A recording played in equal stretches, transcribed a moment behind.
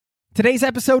Today's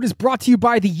episode is brought to you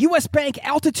by the U.S. Bank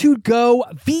Altitude Go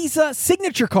Visa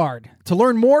Signature Card. To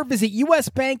learn more, visit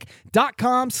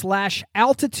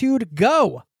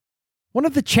usbank.com/altitudego. One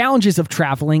of the challenges of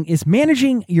traveling is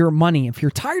managing your money. If you're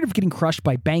tired of getting crushed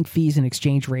by bank fees and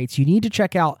exchange rates, you need to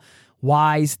check out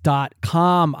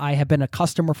Wise.com. I have been a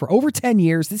customer for over 10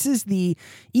 years. This is the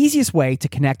easiest way to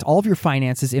connect all of your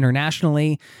finances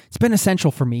internationally. It's been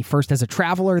essential for me, first as a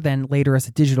traveler, then later as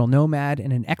a digital nomad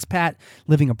and an expat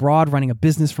living abroad, running a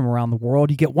business from around the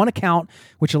world. You get one account,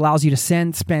 which allows you to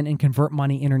send, spend, and convert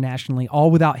money internationally,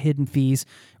 all without hidden fees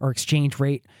or exchange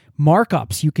rate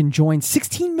markups. You can join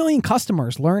 16 million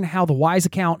customers. Learn how the Wise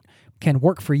account can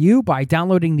work for you by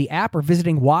downloading the app or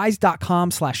visiting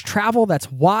wise.com/travel.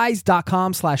 That's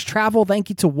wise.com/travel. Thank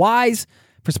you to Wise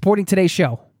for supporting today's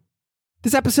show.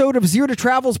 This episode of Zero to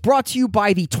Travel is brought to you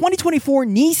by the 2024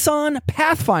 Nissan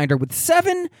Pathfinder with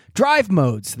 7 drive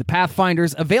modes. The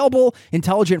Pathfinder's available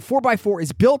intelligent 4x4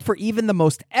 is built for even the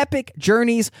most epic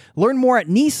journeys. Learn more at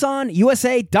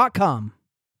nissanusa.com.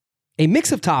 A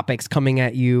mix of topics coming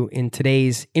at you in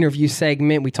today's interview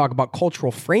segment. We talk about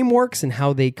cultural frameworks and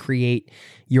how they create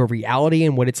your reality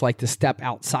and what it's like to step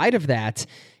outside of that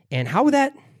and how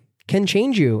that can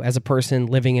change you as a person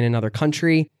living in another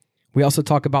country. We also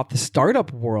talk about the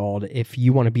startup world. If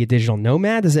you want to be a digital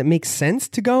nomad, does it make sense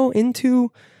to go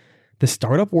into the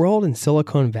startup world in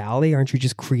Silicon Valley? Aren't you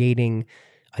just creating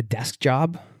a desk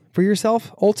job for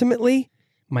yourself ultimately?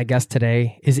 My guest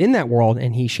today is in that world,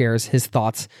 and he shares his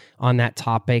thoughts on that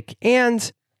topic.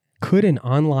 And could an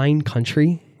online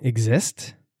country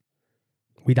exist?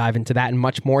 We dive into that and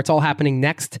much more. It's all happening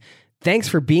next. Thanks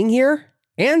for being here,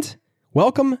 and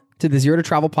welcome to the Zero to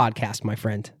Travel podcast, my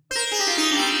friend.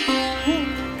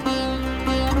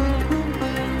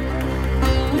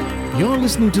 You're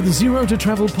listening to the Zero to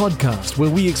Travel podcast, where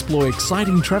we explore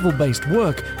exciting travel-based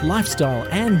work, lifestyle,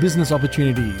 and business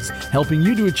opportunities, helping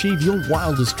you to achieve your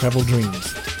wildest travel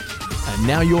dreams. And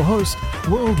now your host,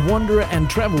 world wanderer and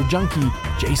travel junkie,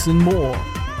 Jason Moore.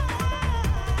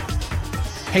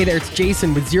 Hey there, it's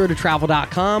Jason with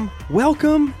ZeroToTravel.com.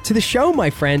 Welcome to the show,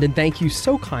 my friend, and thank you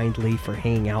so kindly for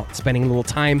hanging out, spending a little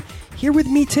time here with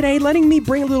me today, letting me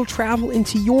bring a little travel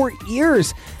into your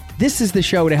ears. This is the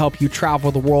show to help you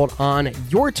travel the world on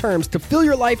your terms, to fill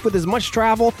your life with as much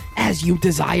travel as you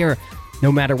desire.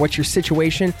 No matter what your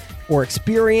situation or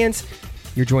experience,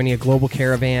 you're joining a global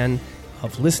caravan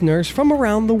of listeners from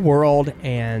around the world,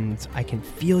 and I can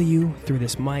feel you through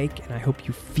this mic, and I hope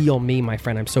you feel me, my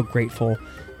friend. I'm so grateful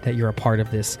that you're a part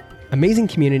of this amazing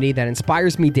community that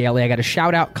inspires me daily. I got a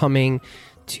shout out coming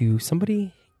to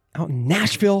somebody out in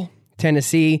Nashville,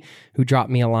 Tennessee, who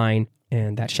dropped me a line.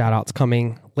 And that shout out's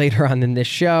coming later on in this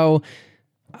show.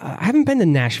 I haven't been to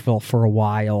Nashville for a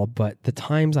while, but the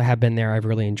times I have been there, I've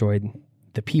really enjoyed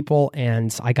the people.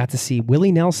 And I got to see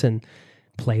Willie Nelson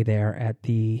play there at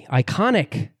the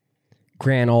iconic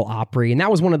Grand Ole Opry. And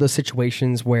that was one of those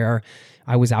situations where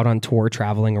I was out on tour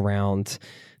traveling around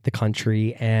the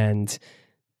country and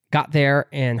got there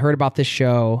and heard about this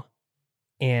show.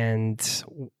 And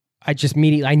I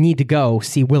need to go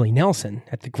see Willie Nelson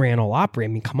at the Grand Ole Opry. I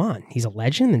mean, come on, he's a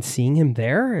legend, and seeing him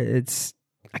there,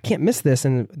 I can't miss this.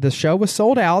 And the show was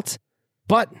sold out,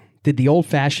 but did the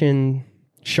old-fashioned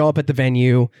show up at the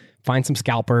venue, find some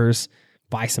scalpers,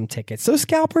 buy some tickets. Those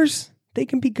scalpers, they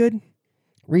can be good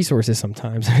resources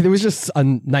sometimes. There was just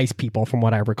nice people from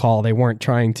what I recall. They weren't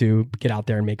trying to get out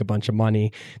there and make a bunch of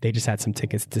money. They just had some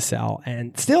tickets to sell,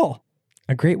 and still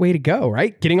a great way to go,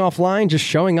 right? Getting offline, just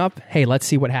showing up. Hey, let's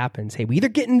see what happens. Hey, we either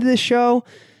get into this show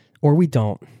or we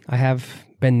don't. I have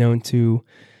been known to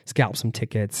scalp some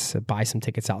tickets, buy some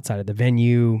tickets outside of the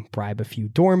venue, bribe a few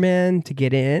doormen to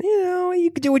get in. You know,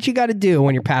 you can do what you got to do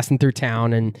when you're passing through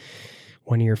town and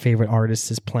one of your favorite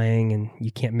artists is playing, and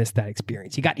you can't miss that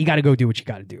experience. You got to go do what you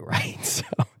got to do, right? So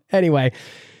anyway,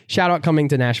 shout out coming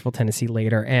to Nashville, Tennessee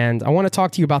later. And I want to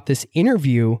talk to you about this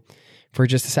interview for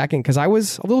just a second, because I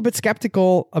was a little bit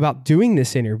skeptical about doing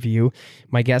this interview.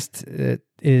 My guest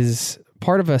is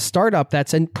part of a startup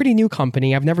that's a pretty new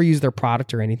company. I've never used their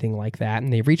product or anything like that.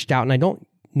 And they reached out, and I don't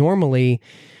normally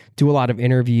do a lot of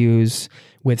interviews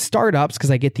with startups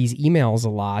because I get these emails a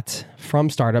lot from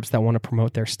startups that want to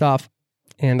promote their stuff.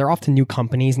 And they're often new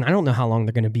companies, and I don't know how long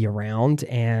they're going to be around.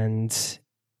 And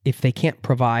if they can't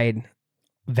provide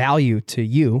value to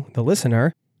you, the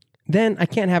listener, then I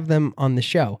can't have them on the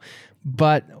show.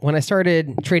 But when I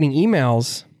started trading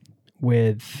emails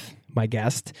with my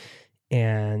guest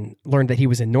and learned that he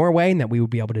was in Norway and that we would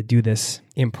be able to do this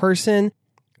in person,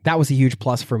 that was a huge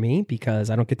plus for me because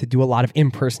I don't get to do a lot of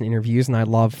in-person interviews, and I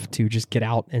love to just get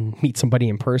out and meet somebody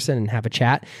in person and have a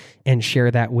chat and share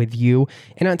that with you.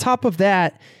 And on top of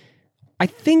that, I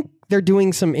think they're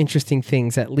doing some interesting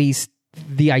things, at least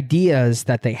the ideas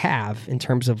that they have in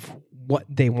terms of what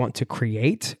they want to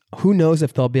create. Who knows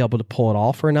if they'll be able to pull it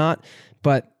off or not.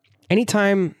 But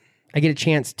anytime I get a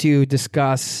chance to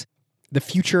discuss the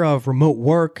future of remote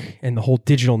work and the whole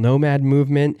digital nomad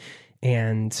movement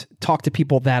and talk to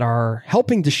people that are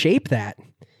helping to shape that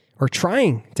or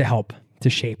trying to help to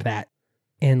shape that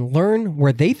and learn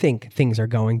where they think things are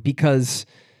going, because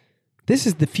this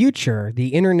is the future. The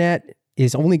internet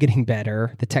is only getting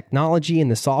better. The technology and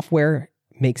the software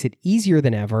makes it easier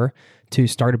than ever to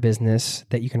start a business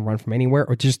that you can run from anywhere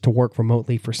or just to work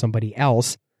remotely for somebody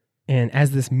else. And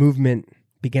as this movement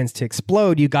begins to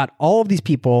explode, you got all of these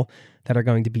people that are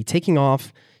going to be taking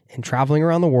off and traveling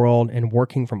around the world and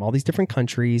working from all these different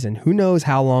countries. And who knows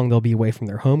how long they'll be away from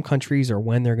their home countries or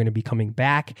when they're going to be coming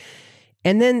back.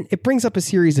 And then it brings up a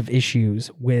series of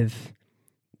issues with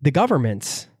the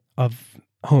governments of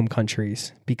home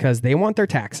countries because they want their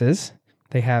taxes.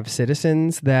 They have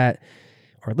citizens that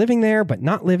are living there but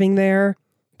not living there.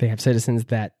 They have citizens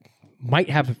that might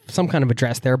have some kind of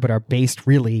address there but are based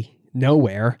really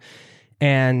nowhere.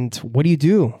 And what do you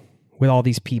do with all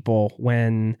these people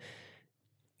when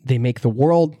they make the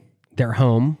world their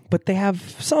home, but they have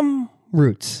some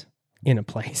roots in a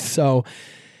place? So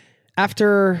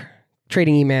after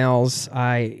trading emails,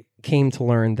 I came to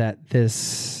learn that this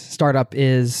startup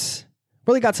is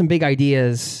really got some big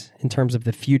ideas in terms of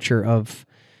the future of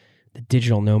the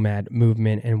digital nomad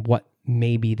movement and what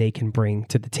maybe they can bring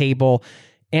to the table.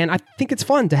 And I think it's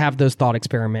fun to have those thought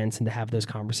experiments and to have those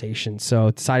conversations.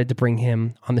 So decided to bring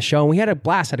him on the show. And we had a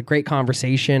blast, had a great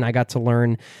conversation. I got to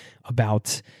learn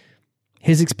about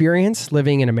his experience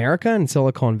living in America in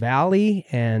Silicon Valley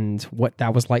and what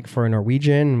that was like for a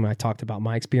Norwegian. I talked about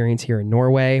my experience here in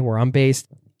Norway, where I'm based,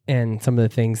 and some of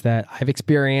the things that I've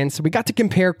experienced. We got to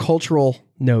compare cultural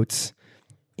notes,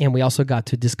 and we also got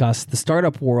to discuss the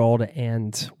startup world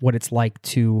and what it's like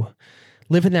to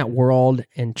live in that world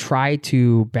and try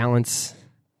to balance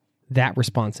that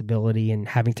responsibility and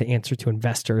having to answer to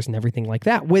investors and everything like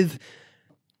that with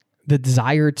the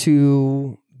desire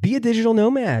to be a digital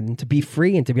nomad and to be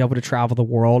free and to be able to travel the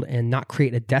world and not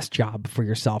create a desk job for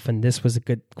yourself. And this was a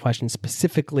good question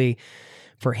specifically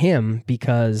for him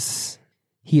because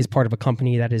he is part of a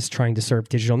company that is trying to serve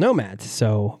digital nomads.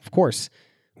 So, of course,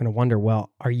 I'm going to wonder,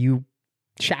 well, are you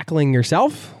shackling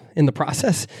yourself in the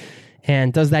process?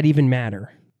 And does that even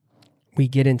matter? We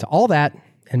get into all that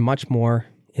and much more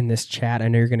in this chat. I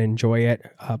know you're going to enjoy it.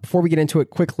 Before we get into it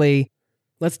quickly,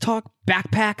 let's talk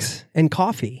backpacks and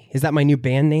coffee. Is that my new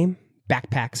band name?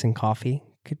 Backpacks and coffee.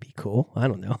 Could be cool. I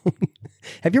don't know.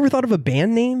 Have you ever thought of a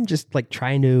band name? Just like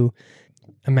trying to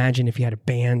imagine if you had a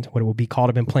band, what it would be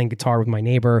called. I've been playing guitar with my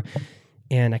neighbor,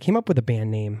 and I came up with a band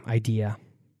name idea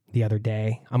the other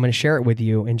day. I'm going to share it with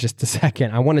you in just a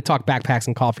second. I want to talk backpacks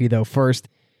and coffee, though, first.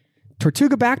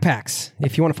 Tortuga Backpacks.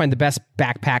 If you want to find the best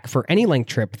backpack for any length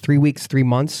trip, 3 weeks, 3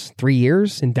 months, 3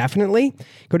 years, indefinitely,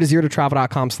 go to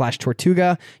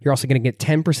zerototravel.com/Tortuga. You're also going to get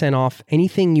 10% off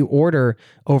anything you order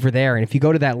over there. And if you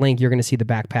go to that link, you're going to see the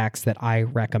backpacks that I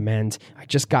recommend. I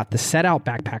just got the Set Out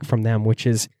backpack from them, which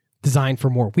is designed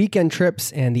for more weekend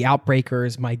trips, and the Outbreaker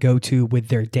is my go-to with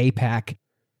their day pack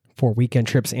for weekend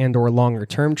trips and or longer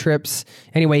term trips.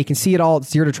 Anyway, you can see it all at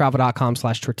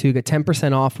zerototravel.com/Tortuga.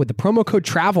 10% off with the promo code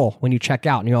TRAVEL when you check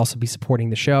out, and you'll also be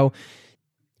supporting the show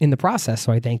in the process.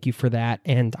 So I thank you for that.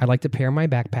 And I like to pair my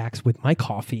backpacks with my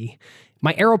coffee,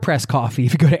 my AeroPress coffee.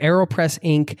 If you go to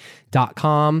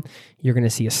aeropressinc.com, you're going to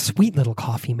see a sweet little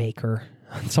coffee maker,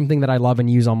 something that I love and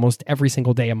use almost every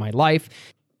single day of my life.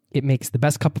 It makes the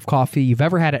best cup of coffee you've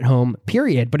ever had at home,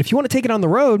 period. But if you want to take it on the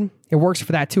road, it works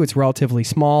for that too. It's relatively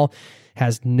small,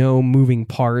 has no moving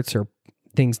parts or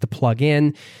things to plug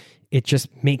in. It just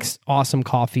makes awesome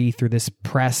coffee through this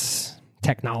press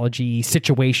technology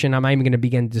situation. I'm not even going to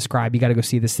begin to describe. You got to go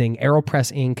see this thing,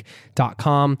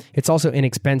 aeropressinc.com. It's also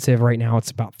inexpensive right now.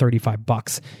 It's about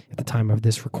 $35 at the time of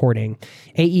this recording.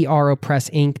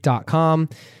 aeropressinc.com.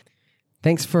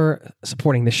 Thanks for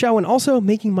supporting the show and also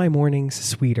making my mornings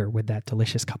sweeter with that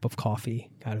delicious cup of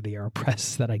coffee out of the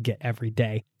AeroPress that I get every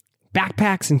day.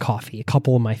 Backpacks and coffee, a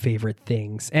couple of my favorite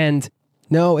things. And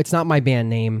no, it's not my band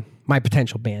name, my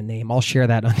potential band name. I'll share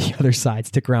that on the other side.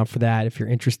 Stick around for that if you're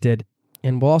interested.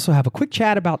 And we'll also have a quick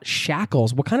chat about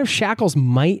shackles. What kind of shackles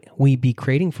might we be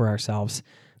creating for ourselves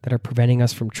that are preventing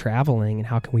us from traveling, and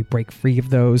how can we break free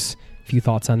of those? A few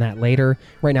thoughts on that later.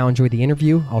 Right now, enjoy the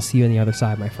interview. I'll see you on the other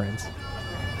side, my friends.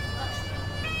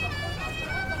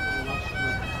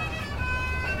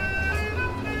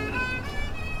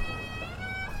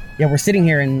 Yeah, we're sitting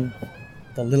here in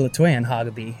the Lille Tøyen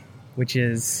Hageby, which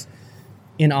is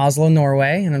in Oslo,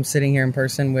 Norway, and I'm sitting here in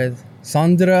person with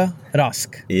Sondre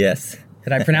Rask. Yes.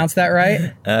 Did I pronounce that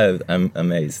right? I'm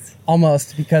amazed.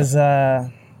 Almost, because I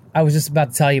was just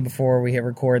about to tell you before we hit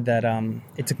record that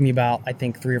it took me about, I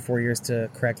think, 3 or 4 years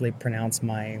to correctly pronounce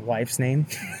my wife's name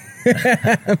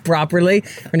properly.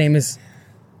 Her name is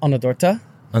Anna Dorthe.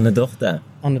 Anna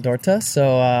Dorthe.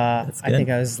 So I think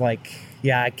I was like,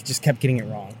 I just kept getting it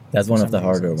wrong. That's one of the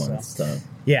harder ones. So.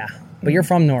 Yeah, but you're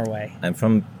from Norway. I'm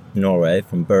from Norway,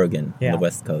 from Bergen, on the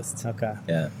west coast. Okay.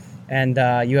 Yeah. And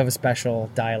you have a special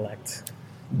dialect.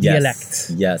 Yes.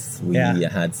 We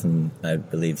had some, I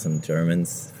believe, some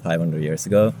Germans 500 years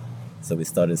ago. So we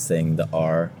started saying the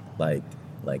R like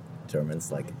Germans,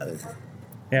 like.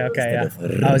 Yeah. Okay.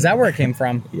 Yeah. Oh, is that where it came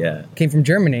from? Yeah. Came from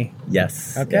Germany.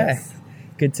 Yes. Okay. Yes.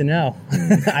 Good to know.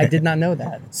 I did not know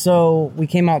that. So we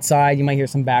came outside. You might hear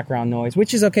some background noise,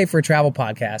 which is okay for a travel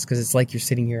podcast because it's like you're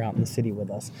sitting here out in the city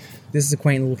with us. This is a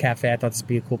quaint little cafe. I thought this would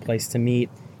be a cool place to meet.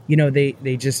 You know,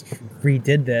 they just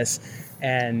redid this,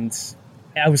 and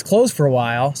I was closed for a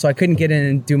while, so I couldn't get in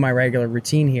and do my regular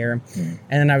routine here. And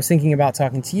then I was thinking about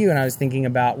talking to you, and I was thinking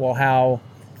about, well, how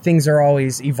things are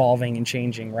always evolving and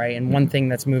changing, right? And one thing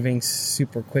that's moving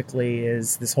super quickly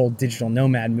is this whole digital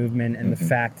nomad movement and the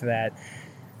fact that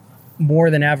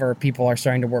more than ever, people are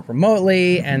starting to work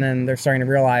remotely, and then they're starting to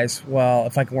realize, well,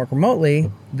 if I can work remotely,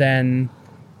 then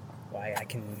I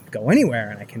can go anywhere,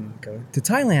 and I can go to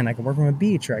Thailand, I can work from a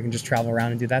beach, or I can just travel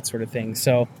around and do that sort of thing.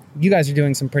 So you guys are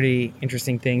doing some pretty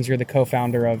interesting things. You're the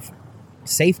co-founder of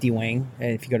Safety Wing.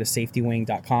 If you go to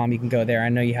safetywing.com, you can go there. I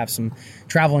know you have some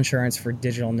travel insurance for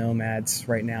digital nomads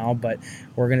right now, but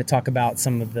we're going to talk about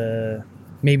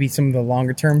maybe some of the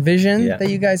longer term vision that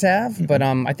you guys have. But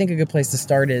I think a good place to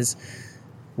start is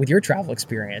with your travel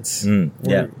experience.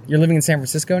 You're living in San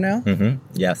Francisco now?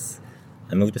 Yes.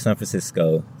 I moved to San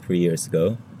Francisco 3 years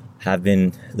ago. Have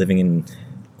been living in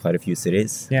quite a few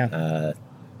cities. Yeah.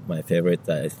 My favorite,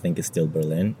 I think, is still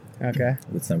Berlin. Okay.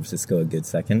 With San Francisco a good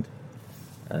second.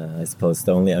 I suppose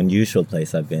the only unusual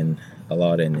place I've been a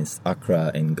lot in is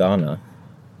Accra in Ghana.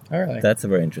 Oh, really? That's a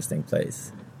very interesting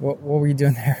place. What were you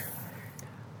doing there?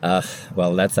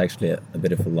 Well, that's actually a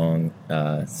bit of a long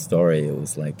story. It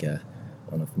was like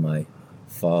one of my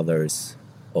father's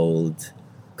old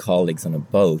colleagues on a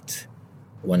boat.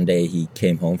 One day he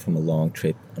came home from a long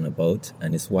trip on a boat,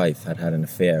 and his wife had an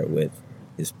affair with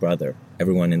his brother.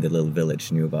 Everyone in the little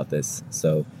village knew about this.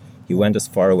 So he went as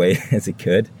far away as he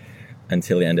could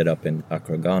until he ended up in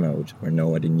Accra, Ghana, where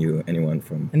nobody knew anyone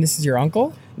from. And this is your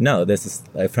uncle? No, this is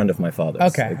a friend of my father's.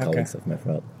 Okay. Colleagues of my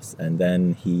father's. And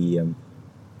then he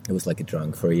was like a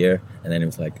drunk for a year, and then he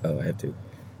was like, oh, I have to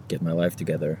get my life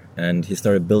together. And he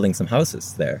started building some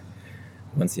houses there.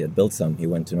 Once he had built some, he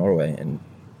went to Norway and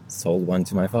sold one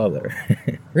to my father.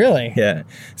 Really? Yeah.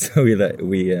 So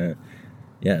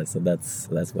so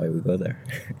that's why we go there.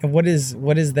 And what is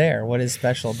there? What is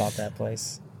special about that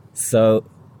place? So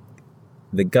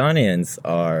the Ghanaians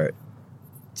are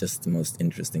just the most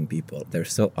interesting people. They're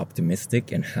so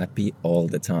optimistic and happy all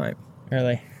the time.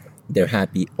 Really? They're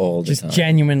happy all the time. Just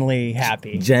genuinely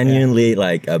happy. Genuinely,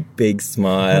 like a big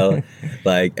smile,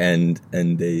 and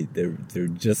they're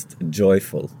just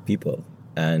joyful people.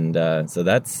 And so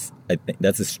I think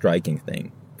that's a striking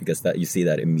thing, because that you see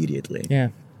that immediately. Yeah.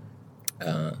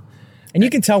 And you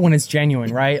can tell when it's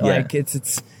genuine, right? Yeah. Like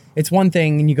it's one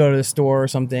thing and you go to the store or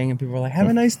something and people are like, have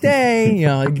a nice day. You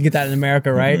know, you can get that in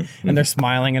America, right? And they're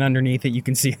smiling, and underneath it you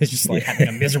can see it's just like having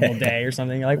a miserable day or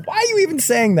something. You're like, why are you even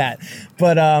saying that?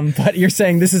 But you're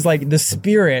saying this is like the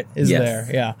spirit is there.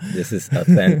 Yeah. This is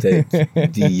authentic,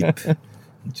 deep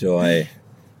joy,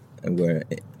 where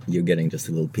you're getting just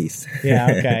a little piece.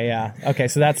 Okay,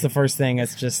 so that's the first thing.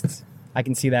 It's just, I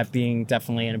can see that being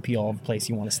definitely an appeal of a place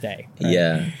you want to stay. Right?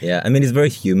 Yeah. I mean, it's very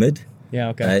humid. Yeah,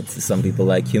 okay. Right? Some people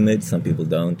like humid, some people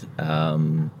don't.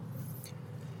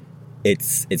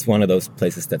 It's one of those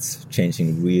places that's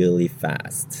changing really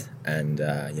fast. And,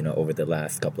 over the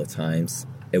last couple of times,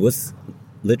 it was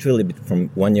literally from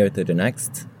 1 year to the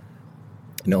next,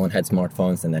 no one had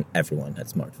smartphones, and then everyone had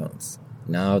smartphones.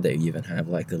 Now they even have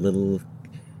like a little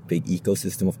big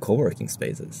ecosystem of co-working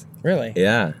spaces. Really?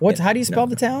 Yeah. How do you spell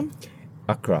the town?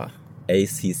 Accra.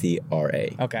 Accra.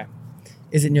 Okay.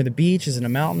 Is it near the beach? Is it a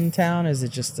mountain town? Is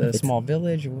it just a small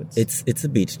village? It's a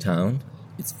beach town.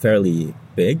 It's fairly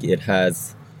big. It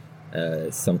has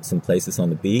some places on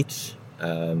the beach.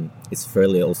 It's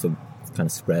fairly also kind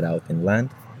of spread out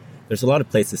inland. There's a lot of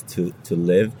places to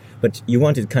live, but you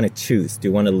want to kind of choose. Do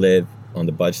you want to live on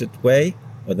the budget way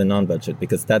or the non-budget?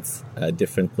 Because that's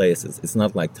different places. It's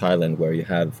not like Thailand where you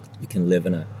can live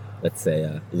in a, let's say,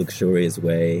 a luxurious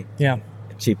way. Yeah.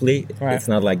 cheaply. Right. It's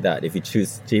not like that. If you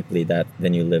choose cheaply,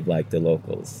 then you live like the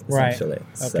locals, essentially.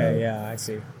 Right. Okay, yeah, I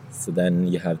see. So then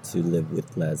you have to live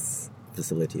with less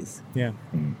facilities. Yeah.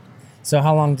 So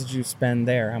how long did you spend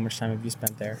there? How much time have you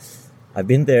spent there? I've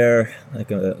been there like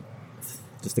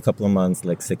just a couple of months,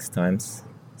 like 6 times.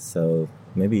 So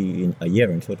maybe a year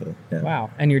in total. Yeah. Wow.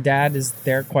 And your dad is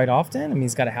there quite often? I mean,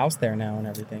 he's got a house there now and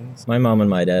everything. So. My mom and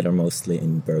my dad are mostly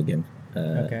in Bergen.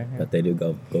 Okay, yeah. But they do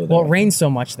go there. Well, it rains so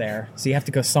much there, so you have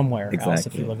to go somewhere else if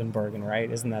Exactly. you live in Bergen,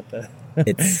 right? Isn't that the...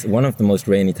 It's one of the most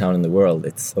rainy towns in the world.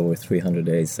 It's over 300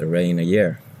 days of rain a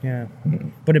year. Yeah.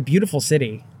 But a beautiful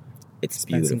city. It's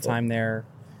Spent beautiful. some time there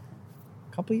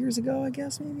a couple years ago, I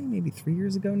guess, maybe 3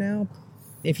 years ago now.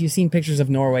 If you've seen pictures of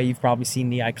Norway, you've probably seen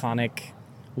the iconic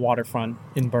waterfront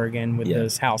in Bergen with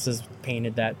those houses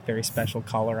painted that very special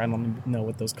color. I don't know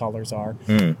what those colors are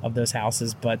of those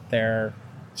houses, but they're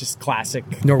just classic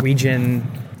Norwegian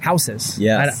houses.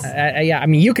 Yes. I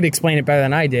mean, you could explain it better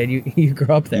than I did. You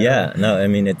grew up there. Yeah, no, I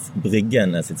mean, it's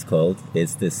Bryggen, as it's called.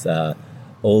 It's this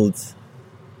old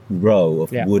row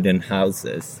of wooden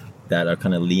houses that are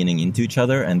kind of leaning into each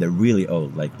other, and they're really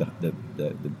old. Like the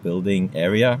building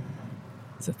area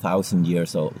is 1,000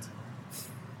 years old.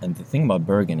 And the thing about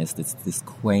Bergen is this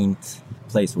quaint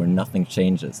place where nothing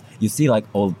changes. You see like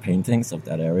old paintings of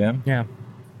that area. Yeah.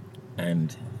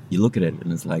 And you look at it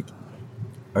and it's like,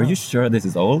 are you sure this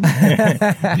is old?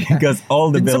 Because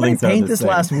all the buildings are paint the this same.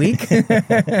 last week?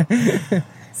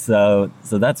 So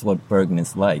that's what Bergen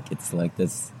is like. It's like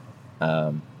this.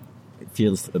 It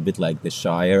feels a bit like the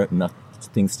Shire.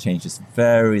 Things changes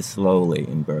very slowly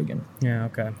in Bergen, Yeah,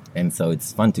 okay. and so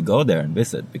it's fun to go there and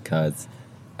visit because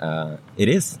it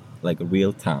is like a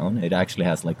real town. It actually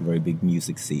has like a very big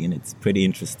music scene. It's pretty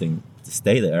interesting to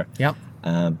stay there. Yep.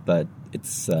 But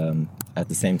it's at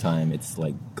the same time it's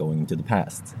like going into the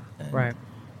past. And Right.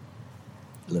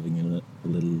 living in a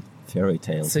little fairy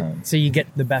tale town. So you get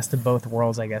the best of both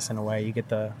worlds, I guess, in a way. You get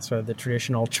the sort of the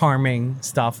traditional charming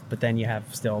stuff, but then you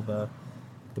have still the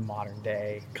modern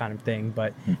day kind of thing.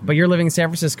 But you're living in San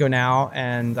Francisco now,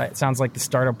 and it sounds like the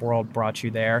startup world brought you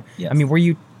there. Yes. I mean, were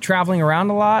you traveling around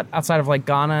a lot outside of like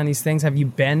Ghana and these things? Have you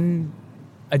been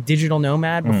a digital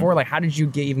nomad before? Like, how did you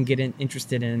get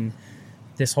interested in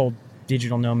this whole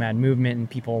digital nomad movement and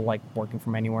people like working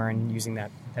from anywhere and using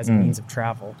that as a means of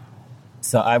travel?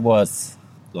 So I was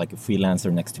like a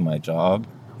freelancer next to my job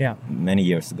Yeah. many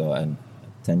years ago, and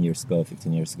 10 years ago,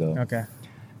 15 years ago. Okay.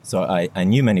 So I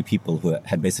knew many people who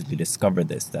had basically discovered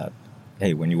this, that,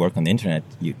 hey, when you work on the internet,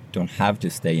 you don't have to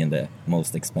stay in the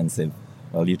most expensive,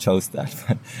 well, you chose that,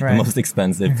 but Right. the most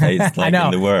expensive place like, I know.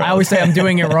 in the world. I always say I'm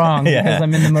doing it wrong Yeah. because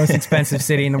I'm in the most expensive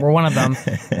city and we're one of them.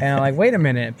 And I'm like, wait a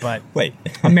minute, but Wait,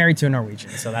 I'm married to a Norwegian,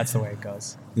 so that's the way it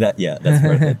goes. that's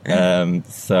worth it.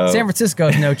 So San Francisco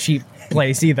is no cheap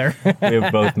place either. we're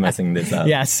both messing this up.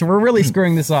 Yes, we're really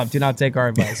screwing this up. Do not take our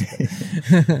advice.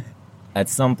 At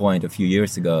some point a few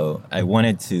years ago, I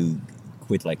wanted to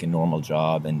quit like a normal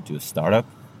job and do a startup.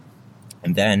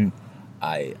 And then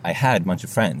I had a bunch of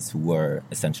friends who were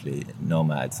essentially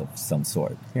nomads of some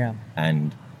sort. Yeah.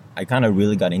 And I kind of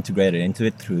really got integrated into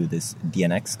it through this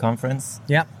DNX conference.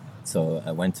 Yeah. So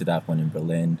I went to that one in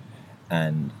Berlin,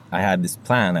 and I had this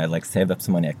plan. I like saved up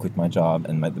some money. I quit my job,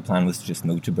 and the plan was to just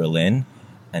move to Berlin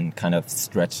and kind of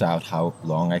stretch out how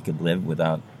long I could live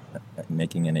without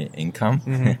making any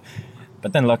income.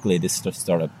 But then luckily this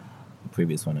startup, the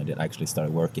previous one I did, actually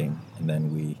started working, and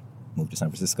then we moved to San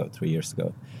Francisco 3 years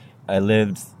ago. I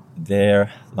lived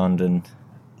there, London,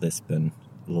 Lisbon,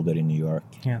 a little bit in New York.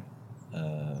 Yeah.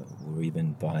 We were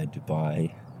even by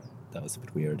Dubai. That was a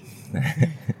bit weird.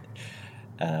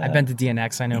 I've been to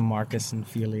DNX. I know Marcus and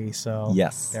Feely, so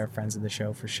Yes. they're friends of the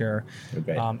show for sure. They're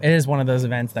great. It is one of those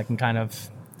events that can kind of,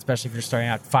 especially if you're starting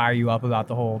out, fire you up about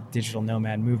the whole digital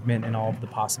nomad movement and all of the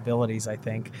possibilities, I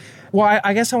think. Well,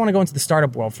 I guess I want to go into the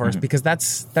startup world first because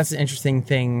that's an interesting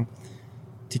thing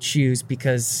to choose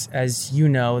because, as you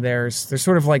know, there's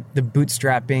sort of like the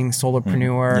bootstrapping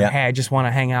solopreneur. Yeah. Hey, I just want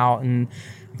to hang out and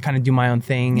kind of do my own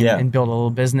thing and, Yeah. and build a little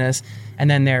business. And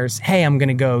then there's, hey, I'm going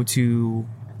to go to,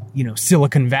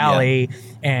 Silicon Valley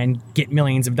and get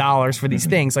millions of dollars for these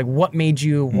things. Like, what made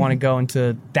you want to go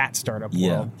into that startup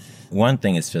world? One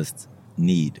thing is just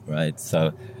need, right?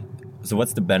 So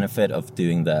what's the benefit of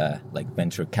doing the like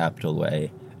venture capital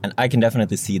way? And I can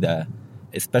definitely see that,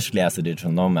 especially as a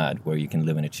digital nomad, where you can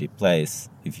live in a cheap place.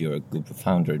 If you're a group of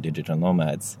founder digital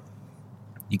nomads,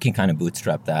 you can kind of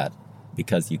bootstrap that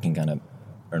because you can kind of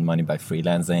earn money by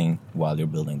freelancing while you're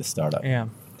building the startup. Yeah.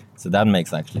 So that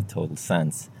makes actually total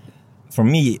sense. For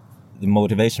me, the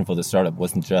motivation for the startup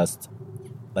wasn't just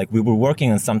like we were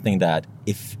working on something that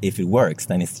if it works,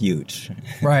 then it's huge.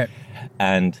 Right.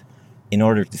 And in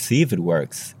order to see if it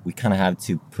works, we kind of have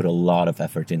to put a lot of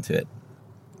effort into it.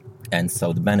 And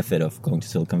so the benefit of going to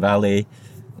Silicon Valley,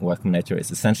 Y Combinator, is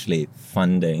essentially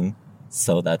funding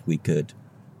so that we could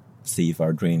see if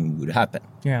our dream would happen.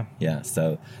 Yeah. Yeah.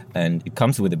 So, and it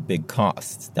comes with a big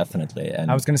cost, definitely.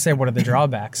 And I was going to say, what are the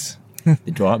drawbacks?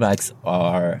 the drawbacks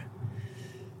are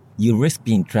you risk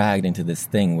being dragged into this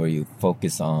thing where you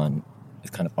focus on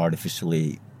kind of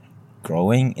artificially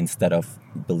growing instead of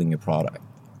building your product.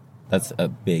 That's a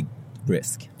big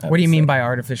risk. What do you mean by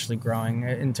artificially growing?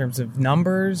 In terms of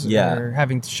numbers? Yeah. Or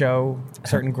having to show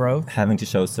certain growth? Having to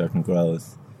show certain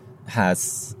growth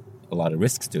has a lot of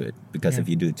risks to it, because if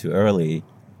you do it too early,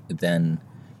 then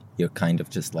you're kind of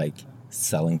just like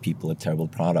selling people a terrible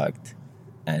product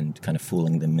and kind of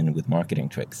fooling them in with marketing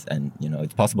tricks. And, you know,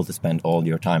 it's possible to spend all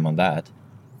your time on that.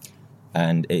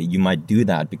 And you might do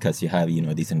that because you have, you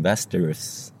know, these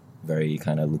investors very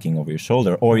kind of looking over your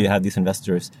shoulder, or you have these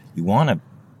investors you want to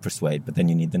persuade, but then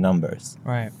you need the numbers.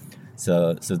 Right.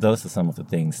 So those are some of the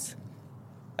things.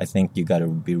 I think you got to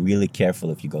be really careful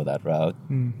if you go that route.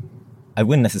 I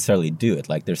wouldn't necessarily do it.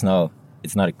 Like it's not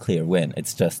a clear win.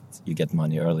 It's just you get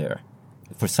money earlier.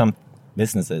 For some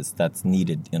businesses, that's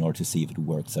needed in order to see if it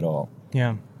works at all.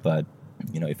 Yeah. But,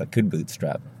 you know, if I could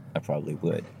bootstrap, I probably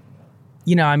would.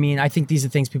 You know, I mean, I think these are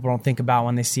things people don't think about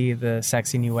when they see the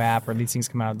sexy new app or these things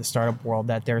come out of the startup world,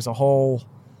 that there's a whole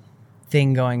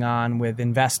thing going on with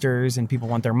investors and people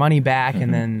want their money back,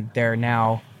 and then they're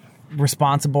now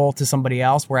responsible to somebody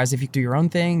else. Whereas if you do your own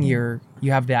thing, you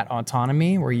have that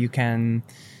autonomy where you can,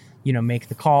 you know, make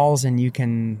the calls and you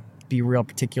can be real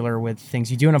particular with things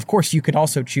you do. And of course, you could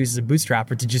also choose as a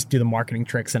bootstrapper to just do the marketing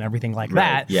tricks and everything like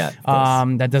that. Yeah.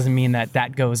 That doesn't mean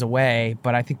that goes away.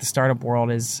 But I think the startup world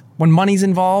is, when money's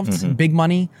involved, big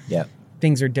money,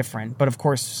 things are different. But of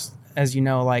course, as you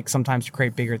know, like sometimes to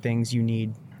create bigger things, you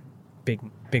need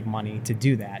big money to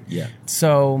do that. Yeah.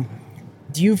 So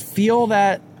do you feel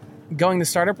that going the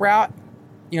startup route,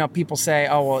 you know, people say,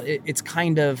 oh, well, it's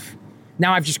kind of,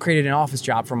 now I've just created an office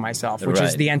job for myself, which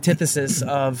is the antithesis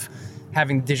of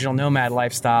having the digital nomad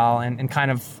lifestyle and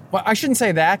kind of, well, I shouldn't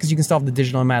say that because you can still have the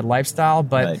digital nomad lifestyle,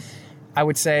 but I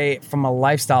would say from a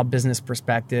lifestyle business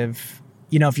perspective,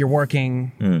 you know, if you're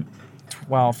working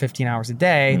 12, 15 hours a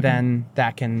day, then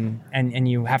that can, and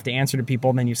you have to answer to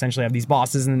people, then you essentially have these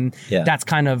bosses, and that's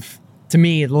kind of, to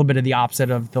me, a little bit of the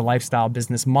opposite of the lifestyle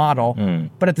business model.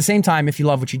 But at the same time, if you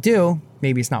love what you do,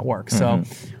 maybe it's not work. So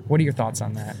what are your thoughts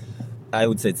on that? I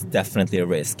would say it's definitely a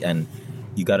risk, and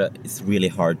it's really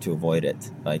hard to avoid it,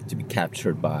 like to be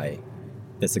captured by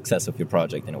the success of your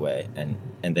project in a way, and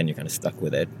then you're kind of stuck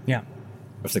with it. Yeah.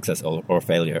 Or success or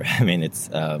failure. I mean, it's,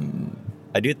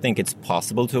 I do think it's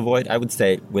possible to avoid. I would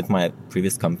say with my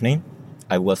previous company,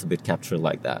 I was a bit captured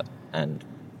like that. And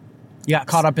you got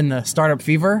caught up in the startup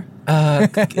fever?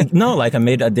 No, like I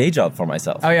made a day job for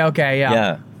myself. Oh yeah, okay,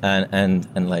 yeah. Yeah,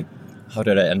 and like, how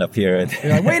did I end up here?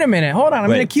 You're like, wait a minute, hold on,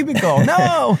 I'm in a cubicle.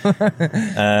 No!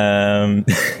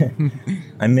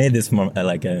 I made this more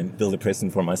like build a prison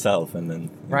for myself and then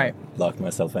locked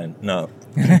myself in. No.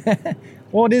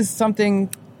 Well, it is something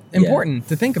important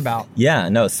to think about. Yeah,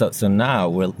 no. So now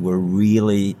we're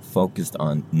really focused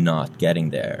on not getting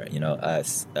there. You know,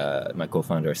 as my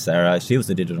co-founder Sarah, she was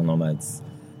a digital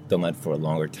nomad for a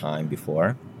longer time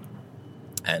before,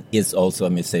 and is also a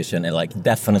musician, and like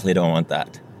definitely don't want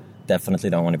that. Definitely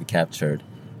don't want to be captured.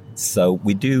 So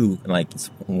we do, like, it's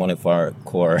one of our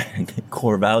core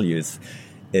values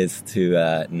is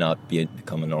to not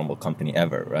become a normal company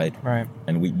ever, right? Right.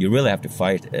 And you really have to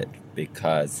fight it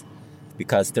because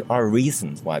there are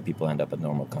reasons why people end up at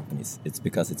normal companies. It's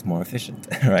because it's more efficient,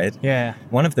 right? Yeah.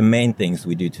 One of the main things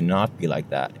we do to not be like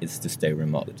that is to stay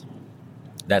remote.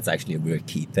 That's actually a very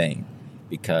key thing,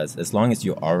 because as long as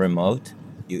you are remote,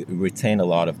 you retain a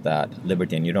lot of that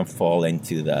liberty and you don't fall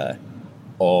into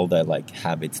all the like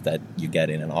habits that you get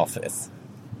in an office.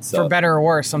 So, for better or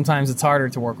worse, sometimes it's harder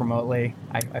to work remotely,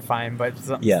 I find, but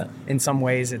in some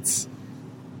ways it's,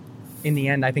 in the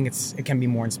end, I think it can be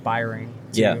more inspiring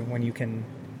when you can,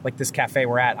 like this cafe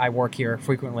we're at, I work here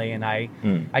frequently, and I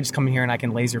just come in here and I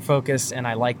can laser focus, and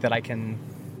I like that I can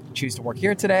choose to work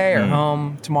here today or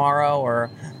home tomorrow, or,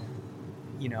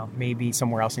 you know, maybe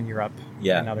somewhere else in Europe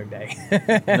another day.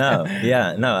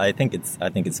 I think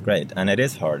it's great, and it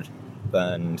is hard,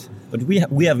 but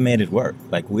we have made it work.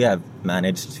 Like, we have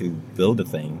managed to build a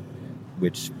thing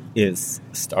which is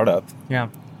a startup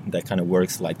that kind of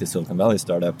works like the Silicon Valley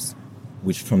startups,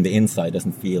 which from the inside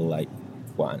doesn't feel like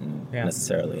one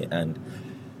necessarily. And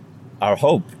our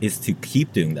hope is to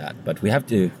keep doing that, but we have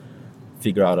to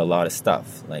figure out a lot of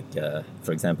stuff. Like,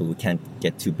 for example, we can't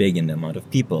get too big in the amount of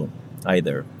people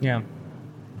either. Yeah.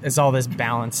 It's all this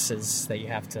balances that you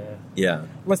have to... Yeah.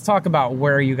 Let's talk about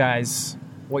what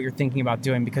you're thinking about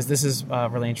doing, because this is a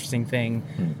really interesting thing.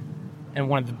 And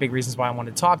one of the big reasons why I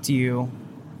wanted to talk to you,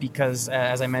 because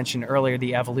as I mentioned earlier,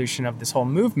 the evolution of this whole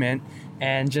movement,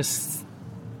 and just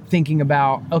thinking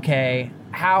about, okay,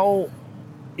 how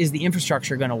is the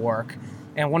infrastructure going to work?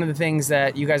 And one of the things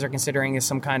that you guys are considering is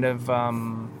some kind of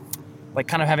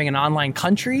having an online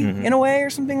country in a way, or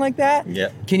something like that. Yeah.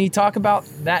 Can you talk about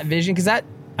that vision? Because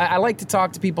I like to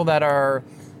talk to people that are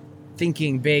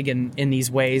thinking big in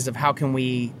these ways of how can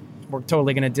we're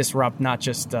totally going to disrupt not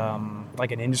just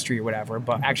like an industry or whatever,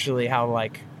 but actually how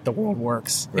like the world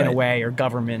works in a way, or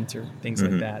government or things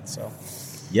like that. So,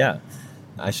 yeah,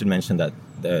 I should mention that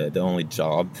the only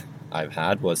job I've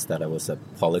had was that I was a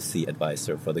policy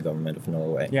advisor for the government of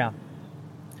Norway. Yeah.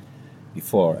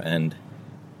 Before, and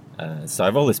so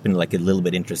I've always been like a little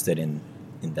bit interested in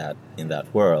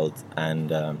that world,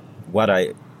 and what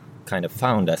I kind of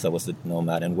found as I was a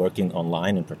nomad and working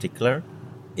online in particular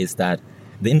is that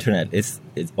the internet is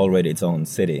already its own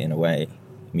city in a way,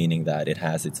 meaning that it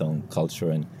has its own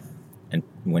culture, and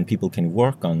when people can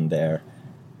work on there,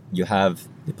 you have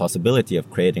the possibility of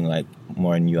creating like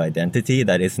more a new identity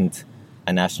that isn't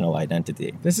a national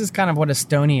identity. This is kind of what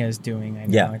Estonia is doing. I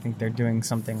know. Yeah. I think they're doing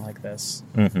something like this.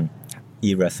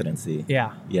 E-residency.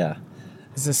 Yeah. Yeah.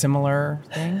 Is it a similar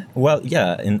thing? Well,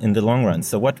 yeah, in the long run.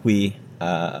 So what we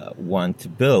want to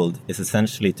build is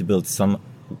essentially to build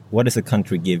what does a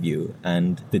country give you?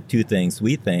 And the two things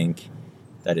we think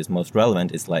that is most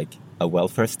relevant is like a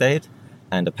welfare state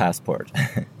and a passport.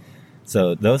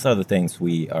 So those are the things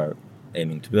we are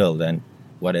aiming to build. And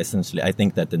what essentially, I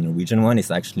think that the Norwegian one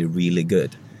is actually really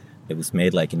good. It was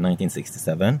made like in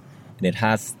 1967, and it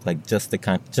has like just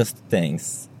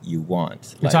things you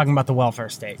want. You're talking about the welfare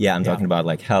state. Yeah, I'm talking about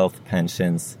like health,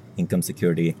 pensions, income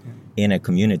security in a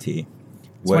community.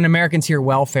 So when Americans hear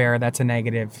welfare, that's a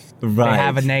negative. Right. They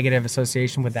have a negative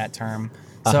association with that term.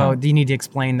 So do you need to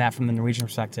explain that from the Norwegian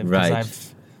perspective?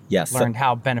 Because I've learned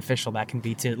how beneficial that can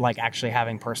be to like actually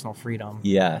having personal freedom.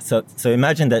 Yeah. So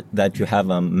imagine that you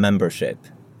have a membership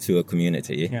to a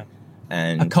community. Yeah.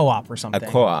 And a co-op or something.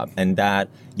 A co-op. And that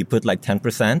you put like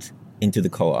 10% into the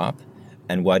co-op.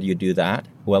 And why do you do that?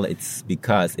 Well, it's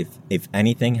because if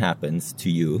anything happens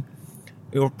to you,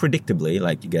 or predictably,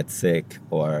 like you get sick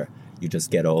or you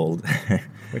just get old.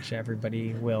 Which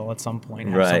everybody will at some point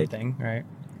have something, right?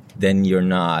 Then you're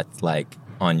not like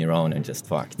on your own and just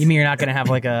fucked. You mean you're not going to have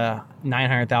like a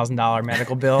 $900,000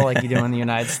 medical bill like you do in the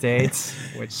United States,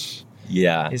 which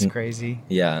is crazy.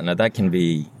 Yeah, now that can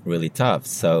be really tough.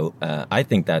 So I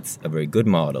think that's a very good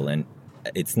model, and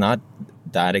it's not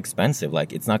that expensive.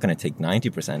 Like it's not going to take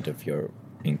 90% of your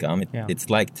income. It's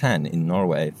like 10 in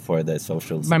Norway for the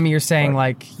social. I mean, you're saying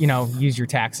like, use your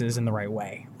taxes in the right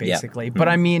way, basically. Yeah. But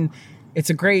I mean, it's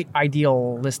a great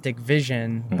idealistic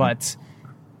vision, but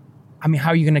I mean,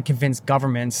 how are you going to convince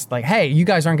governments like, hey, you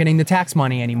guys aren't getting the tax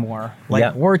money anymore.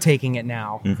 Like we're taking it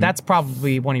now. That's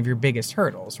probably one of your biggest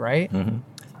hurdles, right?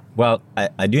 Well,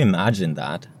 I do imagine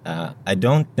that. I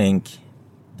don't think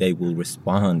they will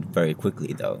respond very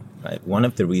quickly though, right? One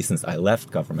of the reasons I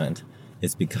left government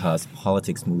is because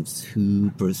politics moves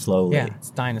super slowly. Yeah,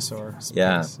 it's dinosaur space.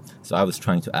 Yeah, so I was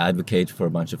trying to advocate for a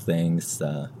bunch of things.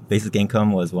 Basic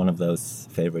income was one of those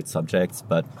favorite subjects,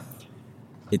 but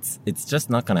it's just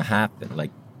not going to happen.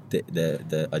 Like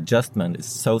the adjustment is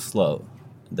so slow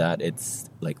that it's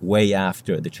like way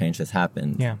after the change has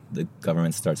happened, the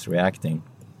government starts reacting.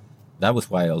 That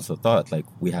was why I also thought like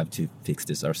we have to fix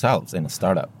this ourselves in a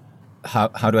startup.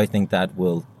 How do I think that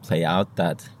will play out?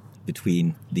 That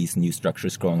between these new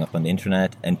structures growing up on the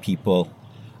internet and people,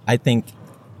 I think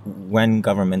when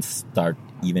governments start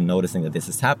even noticing that this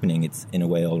is happening, it's in a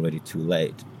way already too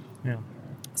late. Yeah.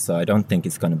 So I don't think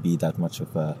it's going to be that much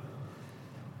of a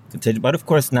contagion. But of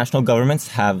course, national governments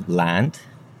have land,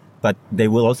 but they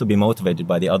will also be motivated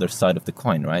by the other side of the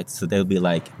coin, right? So they'll be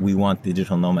like, we want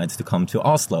digital nomads to come to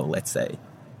Oslo, let's say,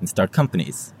 and start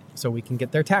companies. So we can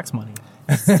get their tax money.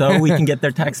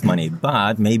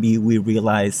 But maybe we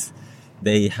realize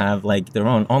they have like their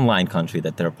own online country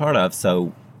that they're a part of,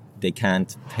 so they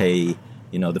can't pay,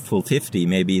 the full 50.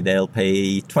 Maybe they'll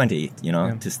pay 20,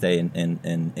 to stay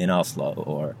in Oslo.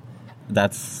 Or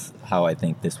that's how I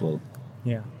think this will.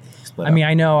 Yeah. I mean,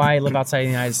 I know I live outside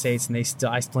the United States, and I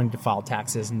still need to file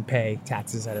taxes and pay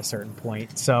taxes at a certain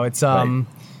point. So it's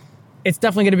it's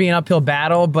definitely going to be an uphill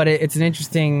battle, but it's an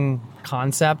interesting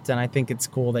concept, and I think it's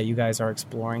cool that you guys are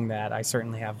exploring that. I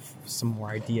certainly have some more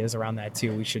ideas around that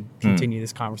too. We should continue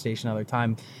this conversation another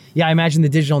time. Yeah, I imagine the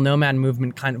digital nomad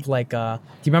movement kind of like, do you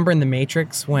remember in The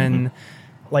Matrix when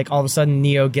like all of a sudden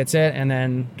Neo gets it and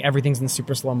then everything's in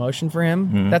super slow motion for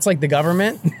him? That's like the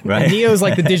government. Right. Neo's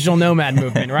like the digital nomad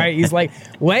movement, right? He's like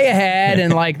way ahead,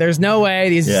 and like there's no way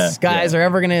these guys are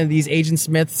ever gonna, these Agent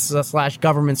Smiths /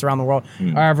 governments around the world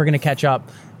are ever gonna catch up.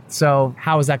 So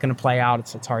how is that going to play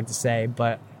out? It's hard to say,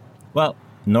 but... Well,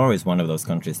 Norway is one of those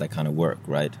countries that kind of work,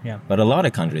 right? Yeah. But a lot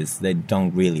of countries, they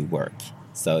don't really work.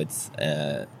 So it's,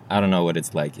 I don't know what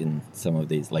it's like in some of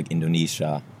these, like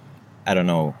Indonesia. I don't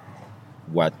know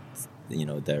what,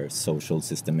 their social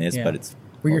system is, but it's...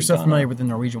 Well, you're so familiar with the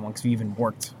Norwegian one because you even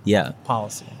worked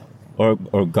policy. Or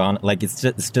Ghana, like it's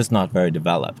just not very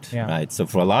developed, right? So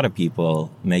for a lot of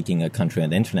people, making a country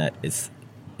on the internet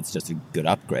it's just a good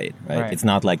upgrade, right? It's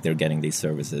not like they're getting these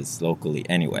services locally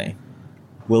anyway.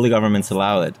 Will the governments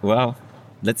allow it? Well,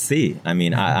 let's see. I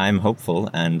mean, I'm hopeful,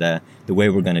 and the way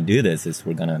we're going to do this is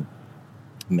we're going to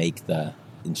make the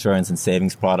insurance and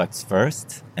savings products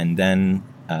first, and then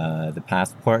the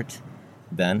passport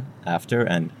then after,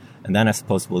 and then I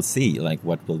suppose we'll see, like,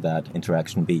 what will that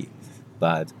interaction be.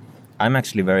 But I'm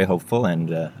actually very hopeful,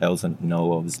 and I also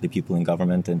know, obviously, people in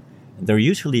government, and they're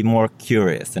usually more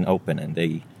curious and open,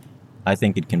 and I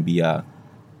think it can be a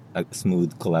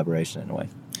smooth collaboration in a way.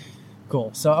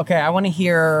 Cool. So, okay, I want to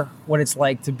hear what it's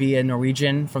like to be a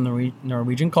Norwegian from the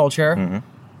Norwegian culture,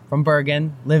 from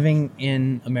Bergen, living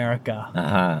in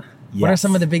America. Yes. What are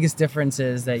some of the biggest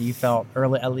differences that you felt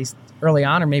early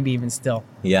on, or maybe even still?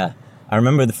 Yeah, I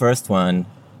remember the first one,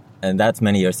 and that's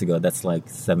many years ago. That's like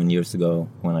 7 years ago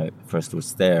when I first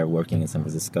was there working in San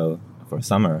Francisco for a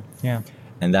summer. Yeah.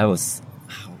 And that was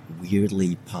how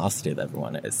weirdly positive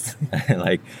everyone is.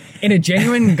 Like, in a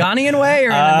genuine Ghanaian way, or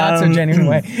in a not so genuine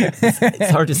way?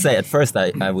 It's hard to say. At first,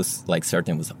 I was like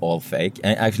certain it was all fake.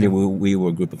 And actually, we were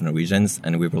a group of Norwegians,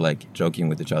 and we were like joking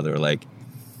with each other, like,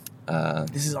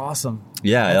 this is awesome.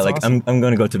 Yeah, that's like awesome. I'm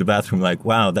going to go to the bathroom. Like,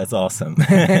 wow, that's awesome.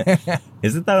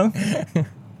 Is it though?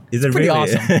 Is it pretty really?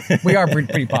 Awesome? We are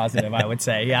pretty positive, I would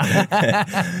say. Yeah.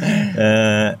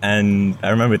 And I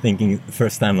remember thinking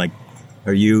first time, like,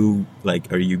 are you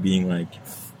being like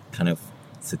kind of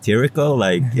satirical?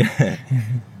 Like,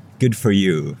 good for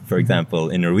you, for example.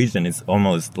 In Norwegian, it's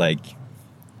almost like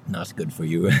not good for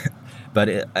you.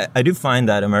 But I do find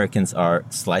that Americans are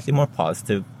slightly more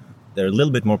positive. They're a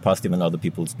little bit more positive on other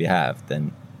people's behalf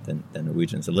than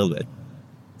Norwegians, a little bit.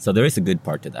 So there is a good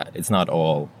part to that. It's not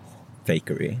all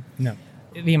fakery. No.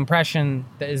 The impression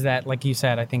is that, like you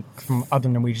said, I think from other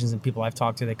Norwegians and people I've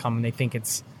talked to, they come and they think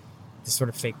it's this sort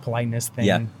of fake politeness thing.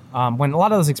 Yeah. When a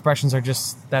lot of those expressions are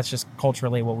that's just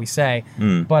culturally what we say.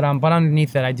 But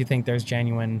underneath that, I do think there's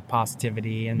genuine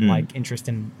positivity and like interest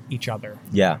in each other.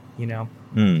 Yeah. You know?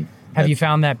 Have you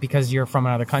found that because you're from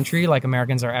another country, like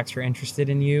Americans are extra interested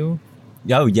in you?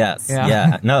 Oh, yes.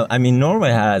 Yeah. No, I mean, Norway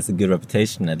has a good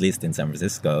reputation, at least in San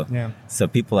Francisco. Yeah. So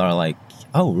people are like,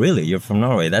 oh, really? You're from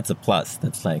Norway? That's a plus.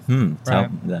 That's like,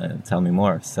 tell me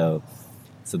more. So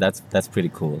that's pretty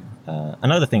cool.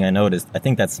 Another thing I noticed, I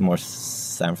think that's more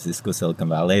San Francisco, Silicon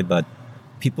Valley, but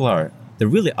they're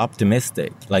really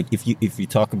optimistic. Like if you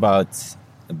talk about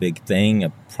a big thing, a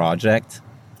project,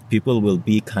 people will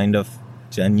be kind of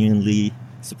genuinely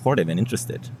supportive and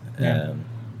interested. Yeah.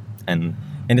 And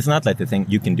it's not like they think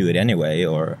you can do it anyway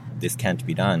or this can't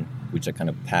be done, which are kind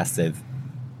of passive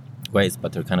ways,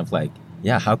 but they're kind of like,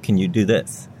 yeah, how can you do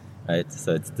this? Right?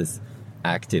 So it's this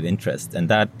active interest. And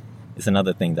that is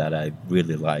another thing that I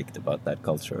really liked about that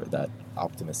culture, that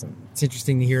optimism. It's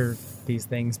interesting to hear these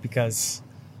things because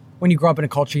when you grow up in a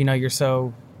culture, you're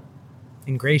so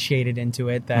ingratiated into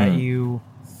it that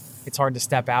it's hard to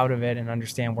step out of it and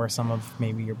understand where some of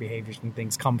maybe your behaviors and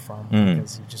things come from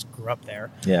because you just grew up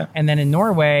there. Yeah. And then in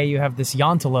Norway, you have this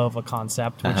jantelova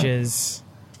concept, which is,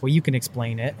 well, you can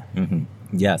explain it. Mm-hmm.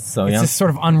 Yes. So it's this sort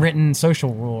of unwritten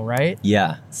social rule, right?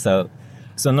 Yeah. So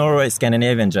Norway,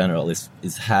 Scandinavia in general,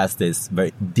 has this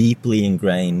very deeply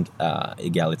ingrained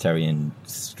egalitarian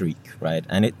streak, right?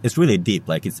 And it's really deep,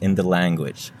 like it's in the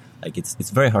language. Like it's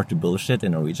very hard to bullshit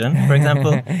in Norwegian, for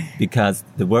example, because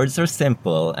the words are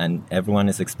simple and everyone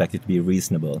is expected to be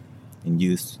reasonable and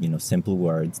use, simple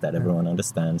words that everyone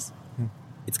understands.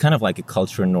 It's kind of like a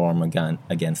cultural norm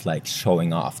against like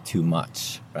showing off too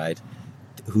much, right?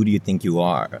 Who do you think you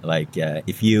are? Like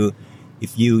if you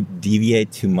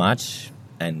deviate too much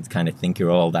and kind of think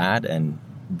you're all that, and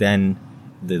then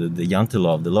the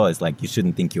jantelaw of the law is like you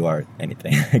shouldn't think you are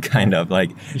anything. Kind of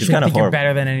like it's kind of horrible. You're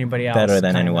better than anybody else. Better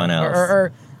than anyone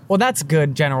else. Well, that's a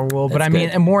good general rule, but That's I mean,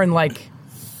 good. and more in like,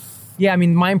 yeah, I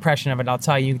mean, my impression of it, I'll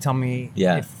tell you, you can tell me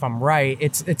Yeah. if I'm right.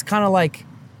 It's kind of like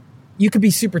you could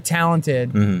be super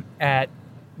talented at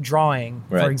drawing,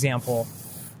 Right. for example,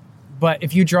 but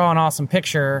if you draw an awesome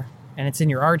picture and it's in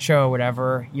your art show or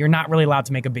whatever, you're not really allowed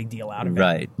to make a big deal out of it.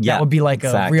 Right. Yeah, That would be like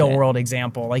exactly. a real world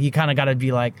example. Like you kind of got to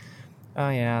be like, oh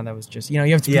yeah, that was just, you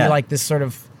have to be Yeah. like this sort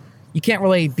of, you can't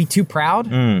really be too proud.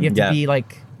 You have to yeah. be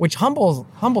like, which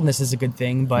humbleness is a good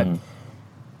thing, but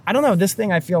I don't know. This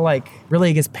thing I feel like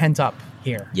really gets pent up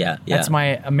here. Yeah. That's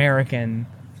my American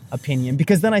opinion,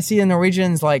 because then I see the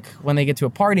Norwegians, like when they get to a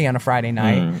party on a Friday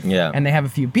night yeah. and they have a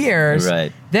few beers,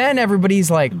 Right. then everybody's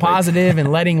like positive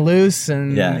and letting loose,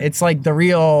 and Yeah. it's like the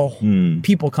real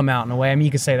people come out in a way. I mean,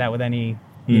 you could say that with any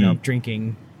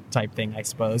drinking type thing, I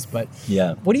suppose, but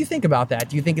Yeah. what do you think about that?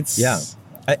 Do you think it's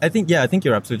I think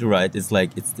you're absolutely right. It's like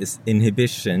it's this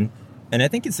inhibition, and I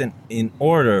think it's in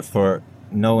order for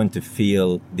no one to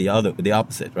feel the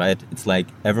opposite, right? It's like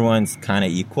everyone's kind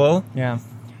of equal, yeah.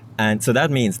 and so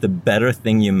that means the better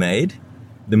thing you made,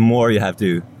 the more you have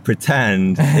to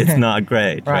pretend it's not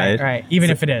great, right? Right. Even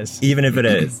if it is. Even if it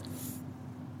is.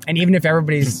 And even if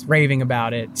everybody's raving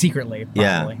about it secretly,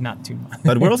 probably Yeah. not too much.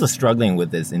 But we're also struggling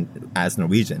with this as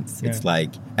Norwegians. It's Yeah.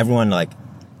 like everyone like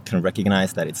can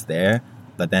recognize that it's there,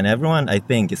 but then everyone, I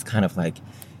think, is kind of like,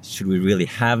 should we really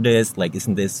have this? Like,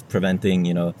 isn't this preventing,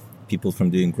 people from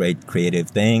doing great creative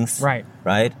things? Right.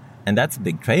 Right? And that's a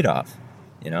big trade-off,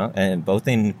 and both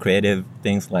in creative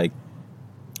things like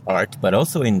art, but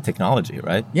also in technology,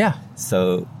 right? Yeah.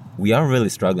 So we are really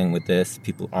struggling with this.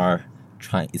 People are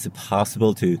trying. Is it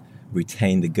possible to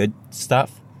retain the good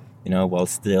stuff, while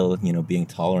still, being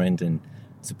tolerant and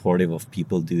supportive of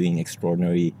people doing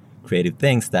extraordinary creative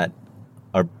things that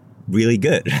are really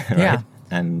good, right? Yeah.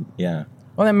 And yeah,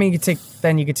 Well, I mean, you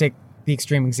could take the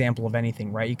extreme example of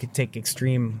anything, right? You could take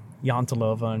extreme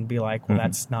Jantelova and be like, well,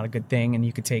 that's not a good thing. And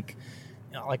you could take,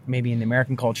 like maybe in the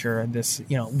American culture, this,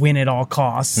 win at all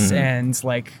costs and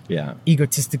like yeah,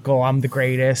 egotistical, I'm the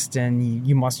greatest and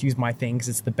you must use my thing because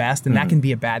it's the best. And that can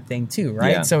be a bad thing too,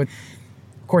 right? Yeah. So,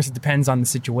 of course, it depends on the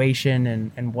situation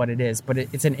and what it is. But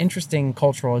it's an interesting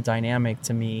cultural dynamic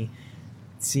to me,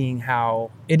 seeing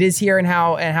how it is here and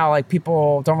how like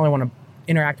people don't really want to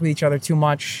interact with each other too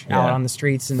much out Yeah. on the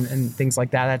streets and things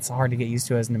like that. That's hard to get used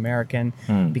to as an American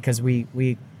because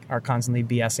we are constantly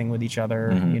BSing with each other,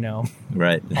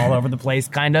 right, all over the place,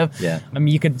 kind of. Yeah. I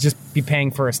mean, you could just be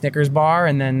paying for a Snickers bar,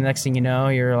 and then next thing you know,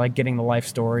 you're like getting the life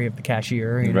story of the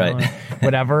cashier, Right. and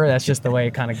whatever. That's just the way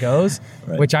it kind of goes,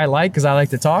 Right. which I like because I like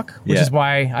to talk, which Yeah. is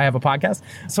why I have a podcast.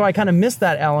 So I kind of miss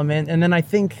that element, and then I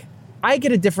think I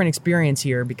get a different experience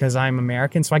here because I'm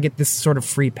American, so I get this sort of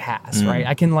free pass, right?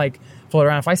 I can like float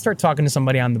around. If I start talking to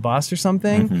somebody on the bus or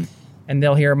something, and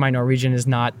they'll hear my Norwegian is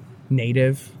not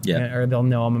native, Yeah. or they'll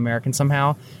know I'm American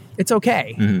somehow, it's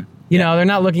okay. You know, they're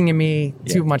not looking at me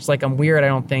too much like I'm weird, I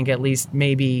don't think. At least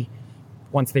maybe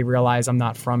once they realize I'm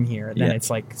not from here, then Yeah. it's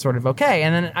like sort of okay.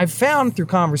 And then I've found through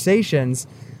conversations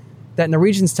that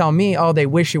Norwegians tell me, oh, they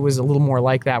wish it was a little more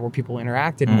like that where people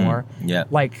interacted more. Yeah.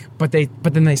 Like, but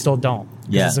then they still don't. 'Cause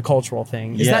Yeah. It's a cultural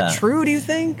thing. Is Yeah. that true, do you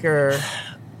think? Or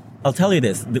I'll tell you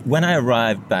this. When I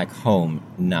arrived back home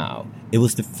now, it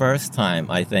was the first time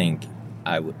I think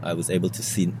I was able to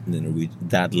see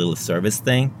that little service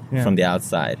thing Yeah. from the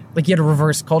outside. like you had a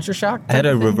reverse culture shock? I had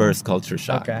type a of thing? reverse culture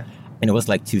shock. Okay. And it was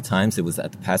like 2 times. It was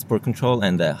at the passport control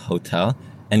and the hotel.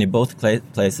 And in both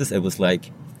places, it was like,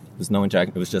 there was no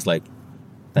interaction. It was just like,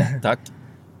 tuck.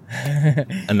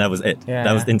 And that was it. Yeah.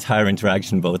 That was the entire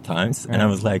interaction both times. And I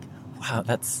was like, wow,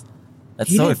 that's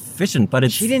He so didn't- efficient. But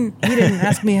it's, He didn't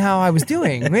ask me how I was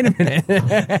doing. Wait a minute.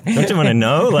 don't you want to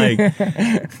know? Like,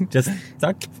 just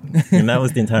tuck. And that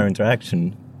was the entire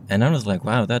interaction. And I was like,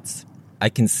 wow, I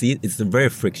can see it's very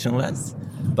frictionless,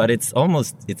 but it's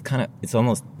almost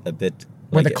a bit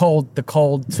Where like the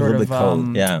cold sort little of bit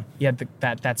cold, yeah.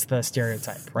 that's the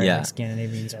stereotype, right? Yeah. Like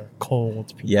Scandinavians are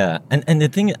cold people. Yeah, and the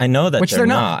thing, I know that Which they're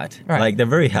not. Right. Like, they're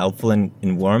very helpful and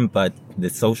warm, but the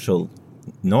social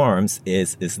norms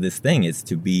is this thing, is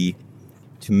to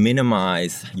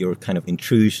minimize your kind of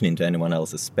intrusion into anyone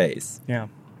else's space. Yeah.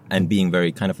 And being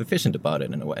very kind of efficient about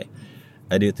it in a way.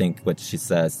 I do think what she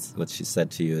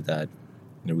said to you, that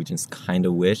Norwegians kind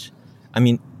of wish. I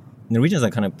mean, Norwegians are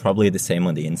kind of probably the same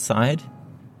on the inside,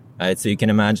 right? So you can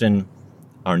imagine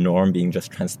our norm being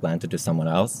just transplanted to someone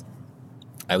else.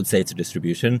 I would say it's a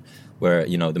distribution where,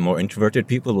 the more introverted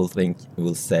people will think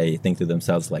to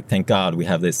themselves like, thank God we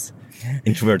have this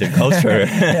introverted culture.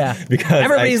 Yeah. Because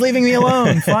Everybody's leaving me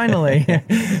alone, finally.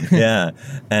 yeah.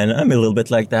 And I'm a little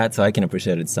bit like that, so I can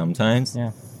appreciate it sometimes.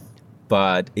 Yeah.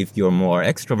 But if you're more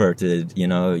extroverted, you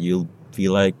know, you'll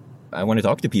feel like, I want to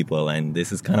talk to people, and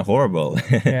this is kind of horrible.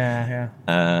 Yeah.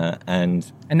 And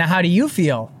now, how do you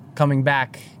feel coming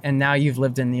back? And now you've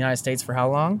lived in the United States for how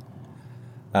long?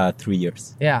 3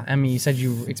 years. Yeah, I mean, you said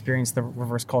you experienced the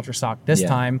reverse culture shock this Yeah.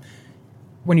 time.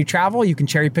 When you travel, you can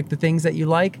cherry pick the things that you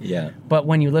like. Yeah. But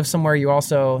when you live somewhere, you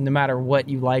also, no matter what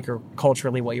you like or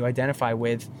culturally what you identify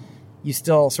with, you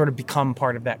still sort of become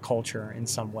part of that culture in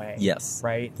some way. Yes.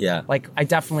 Right? Yeah. Like, I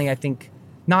think,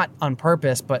 not on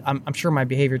purpose, but I'm sure my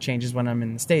behavior changes when I'm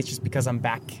in the States just because I'm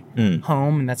back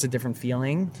home, and that's a different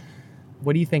feeling.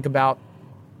 What do you think about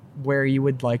where you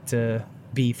would like to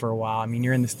be for a while? I mean,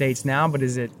 you're in the States now, but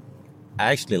is it...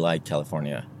 I actually like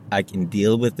California. I can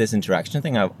deal with this interaction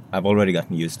thing. I've already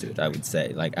gotten used to it, I would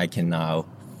say. Like, I can now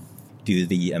do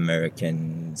the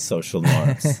American social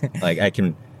norms. Like, I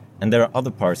can... And there are other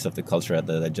parts of the culture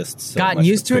that I just so gotten much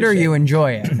used to it, or appreciate. you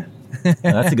enjoy it?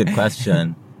 That's a good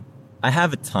question. I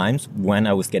have at times when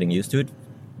I was getting used to it,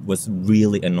 was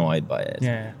really annoyed by it.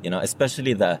 Yeah. You know,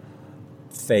 especially the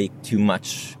fake too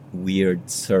much weird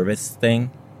service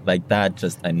thing. Like that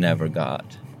just I never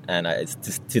got. And it's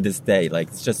just to this day, like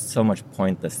it's just so much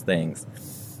pointless things.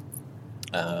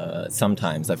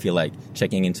 Sometimes I feel like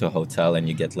checking into a hotel and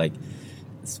you get like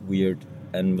this weird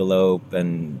envelope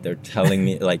and they're telling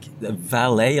me like the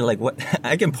valet, like what,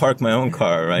 I can park my own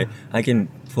car, right? I can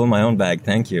pull my own bag,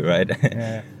 thank you, right?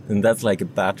 Yeah. And that's like a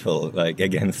battle like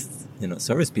against, you know,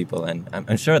 service people, and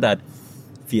I'm sure that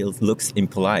looks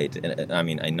impolite. I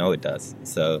mean, I know it does.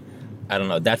 So I don't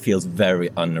know, that feels very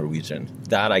un-Norwegian.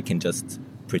 That I can just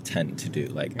pretend to do,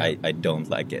 like I don't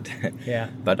like it. Yeah.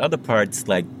 But other parts,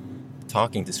 like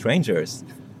talking to strangers,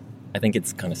 I think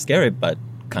it's kind of scary but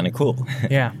kind of cool.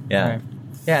 Yeah. Yeah. Right.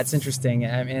 Yeah, it's interesting.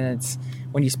 I mean, it's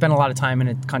when you spend a lot of time in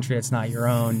a country that's not your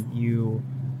own,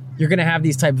 you're going to have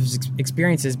these types of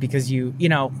experiences because you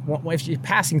know, if you're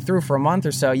passing through for a month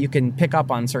or so, you can pick up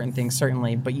on certain things,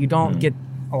 certainly, but you don't get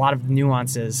a lot of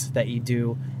nuances that you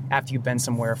do after you've been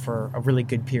somewhere for a really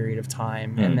good period of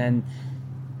time. And then,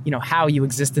 you know, how you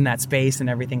exist in that space and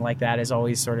everything like that is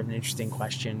always sort of an interesting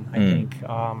question, I think,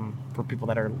 for people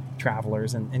that are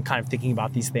travelers and kind of thinking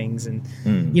about these things and,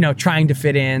 you know, trying to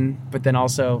fit in, but then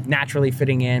also naturally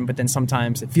fitting in, but then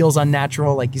sometimes it feels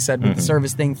unnatural, like you said, with the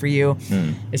service thing for you.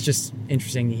 It's just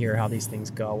interesting to hear how these things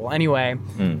go. Well, anyway,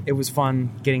 it was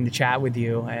fun getting to chat with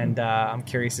you, and I'm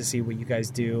curious to see what you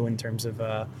guys do in terms of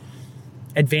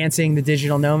advancing the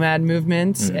digital nomad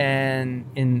movement and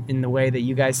in the way that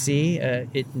you guys see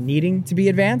it needing to be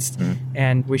advanced,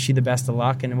 and wish you the best of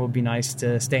luck. And it will be nice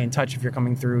to stay in touch if you're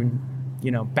coming through,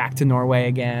 you know, back to Norway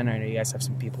again. I know you guys have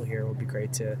some people here. It would be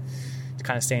great to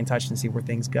kind of stay in touch and see where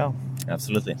things go.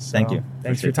 Absolutely. So, Thank you.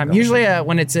 Thanks for your Appreciate time. the Usually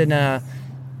when it's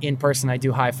in person, I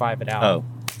do high five it out. Oh.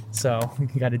 So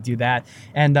you got to do that.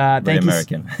 And thank Very you.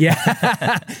 American.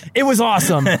 Yeah, it was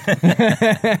awesome.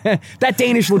 That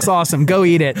Danish looks awesome. Go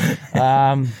eat it.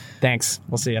 Thanks.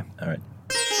 We'll see you. All right.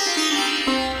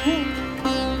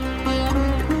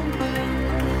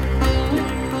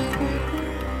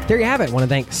 There you have it. I want to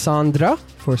thank Sandra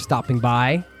for stopping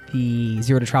by the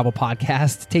Zero to Travel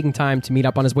podcast, taking time to meet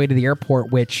up on his way to the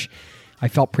airport, which I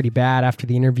felt pretty bad after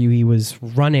the interview. He was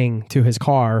running to his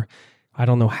car. I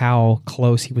don't know how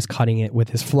close he was cutting it with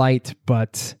his flight,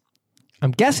 but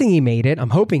I'm guessing he made it. I'm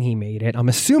hoping he made it. I'm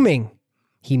assuming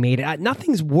he made it.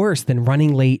 Nothing's worse than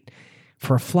running late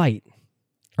for a flight.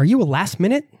 Are you a last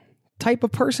minute type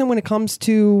of person when it comes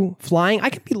to flying? I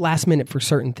can be last minute for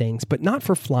certain things, but not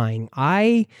for flying.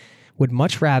 I would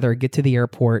much rather get to the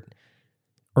airport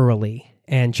early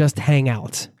and just hang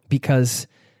out, because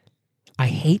I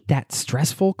hate that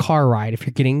stressful car ride if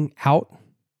you're getting out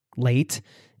late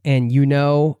and you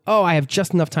know, oh, I have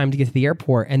just enough time to get to the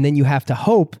airport. And then you have to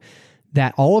hope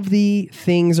that all of the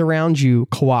things around you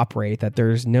cooperate, that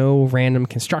there's no random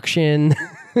construction,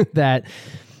 that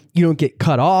you don't get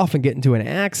cut off and get into an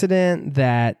accident,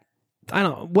 that, I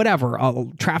don't know, whatever,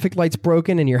 traffic light's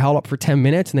broken and you're held up for 10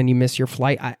 minutes and then you miss your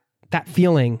flight. That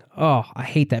feeling, I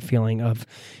hate that feeling of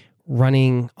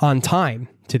running on time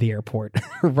to the airport,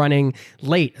 running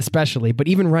late especially, but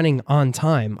even running on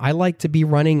time. I like to be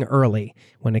running early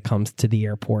when it comes to the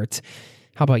airport.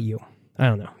 How about you? I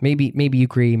don't know. Maybe you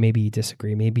agree, maybe you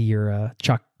disagree. Maybe you're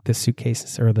chuck the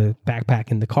suitcases or the backpack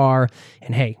in the car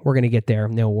and hey, we're going to get there.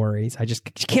 No worries. I just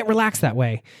can't relax that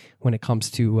way when it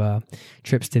comes to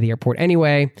trips to the airport.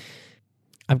 Anyway,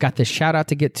 I've got this shout out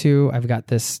to get to. I've got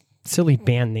this silly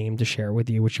band name to share with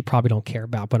you, which you probably don't care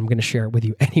about, but I'm going to share it with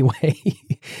you anyway.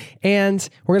 And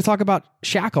we're going to talk about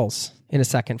shackles in a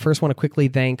second. First, want to quickly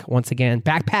thank, once again,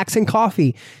 Backpacks and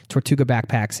Coffee, Tortuga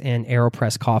Backpacks and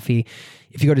AeroPress Coffee.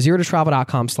 If you go to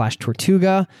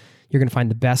zerototravel.com/Tortuga, you're going to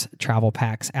find the best travel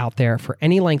packs out there for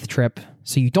any length trip,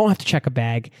 so you don't have to check a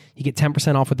bag. You get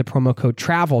 10% off with the promo code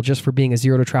TRAVEL just for being a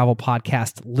Zero to Travel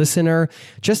podcast listener.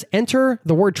 Just enter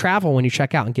the word travel when you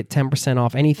check out and get 10%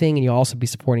 off anything, and you'll also be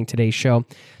supporting today's show.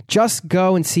 Just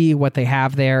go and see what they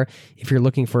have there if you're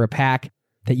looking for a pack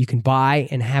that you can buy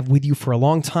and have with you for a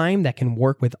long time that can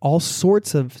work with all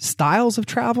sorts of styles of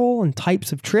travel and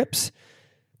types of trips.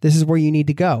 This is where you need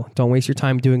to go. Don't waste your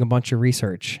time doing a bunch of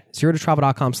research.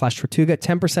 zerototravel.com/Tortuga,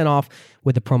 10% off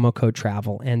with the promo code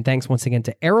TRAVEL. And thanks once again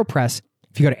to AeroPress.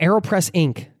 If you go to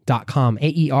aeropressinc.com,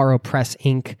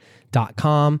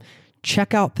 aeropressinc.com,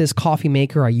 check out this coffee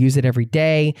maker. I use it every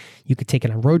day. You could take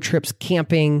it on road trips,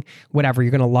 camping, whatever.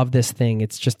 You're going to love this thing.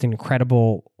 It's just an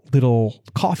incredible little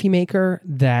coffee maker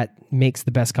that makes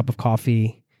the best cup of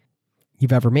coffee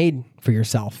you've ever made for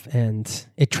yourself, and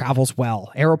it travels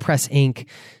well.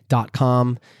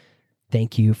 aeropressinc.com.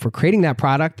 Thank you for creating that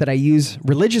product that I use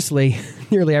religiously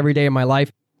nearly every day of my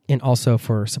life, and also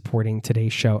for supporting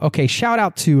today's show. Okay, shout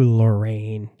out to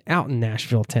Lorraine out in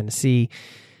Nashville, Tennessee.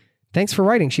 Thanks for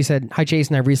writing. She said, "Hi,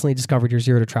 Jason. I recently discovered your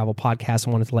Zero to Travel podcast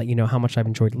and wanted to let you know how much I've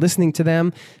enjoyed listening to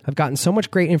them. I've gotten so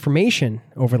much great information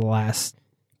over the last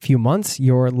few months.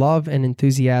 Your love and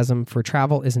enthusiasm for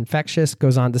travel is infectious."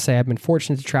 Goes on to say, "I've been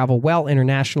fortunate to travel well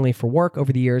internationally for work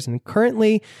over the years and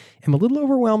currently am a little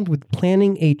overwhelmed with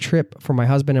planning a trip for my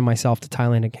husband and myself to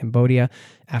Thailand and Cambodia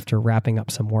after wrapping up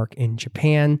some work in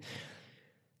Japan."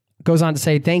 Goes on to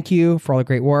say, "Thank you for all the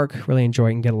great work. Really enjoy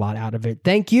it and get a lot out of it."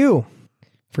 Thank you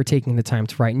for taking the time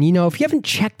to write. And if you haven't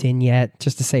checked in yet,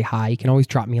 just to say hi, you can always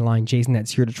drop me a line,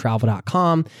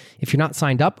 jason@zerototravel.com. If you're not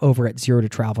signed up over at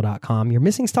zerototravel.com, you're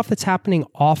missing stuff that's happening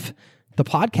off the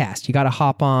podcast. You got to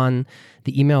hop on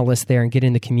the email list there and get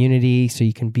in the community so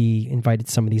you can be invited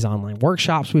to some of these online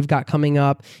workshops we've got coming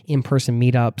up, in-person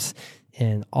meetups,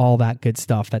 and all that good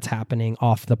stuff that's happening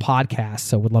off the podcast.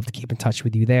 So would love to keep in touch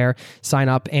with you there. Sign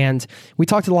up. And we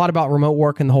talked a lot about remote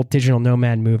work and the whole digital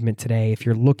nomad movement today. If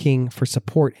you're looking for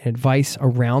support and advice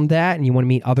around that, and you want to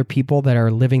meet other people that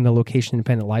are living the location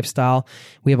independent lifestyle,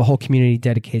 we have a whole community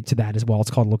dedicated to that as well.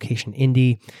 It's called Location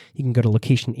Indie. You can go to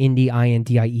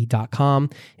locationindie.com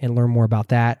and learn more about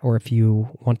that. Or if you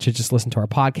want to just listen to our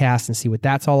podcast and see what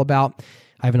that's all about,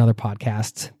 I have another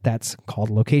podcast that's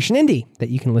called Location Indie that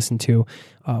you can listen to,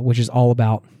 which is all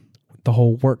about the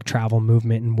whole work travel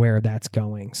movement and where that's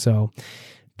going. So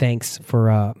thanks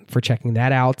for checking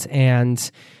that out.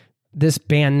 And this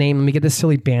band name, let me get this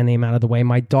silly band name out of the way.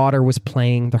 My daughter was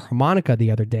playing the harmonica the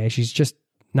other day. She's just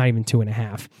not even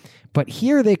 2.5. But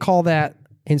here they call that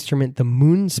instrument the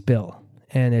moonspill,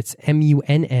 and it's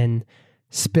MUNN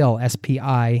spill,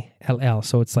 SPILL.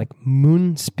 So it's like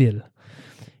moonspill.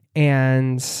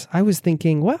 And I was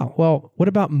thinking, wow, well, what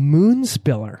about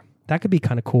Moonspiller? That could be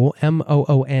kind of cool.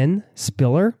 MOON,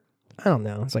 Spiller. I don't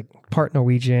know. It's like part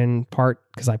Norwegian, part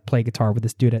because I play guitar with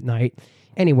this dude at night.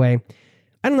 Anyway,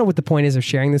 I don't know what the point is of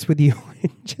sharing this with you.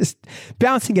 Just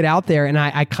bouncing it out there. And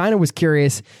I kind of was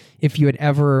curious if you had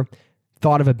ever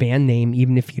thought of a band name,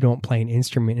 even if you don't play an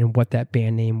instrument, and what that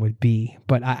band name would be.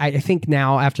 But I think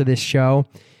now after this show,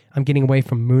 I'm getting away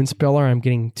from Moonspiller. I'm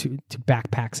getting to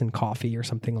Backpacks and Coffee or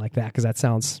something like that, because that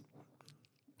sounds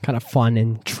kind of fun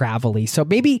and travel-y. So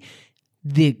maybe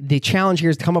the challenge here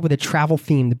is to come up with a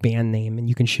travel-themed band name, and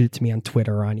you can shoot it to me on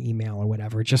Twitter or on email or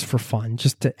whatever, just for fun,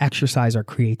 just to exercise our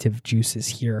creative juices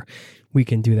here. We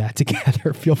can do that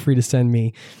together. Feel free to send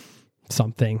me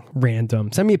something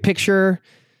random. Send me a picture.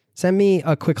 Send me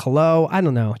a quick hello. I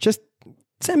don't know. Just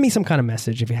send me some kind of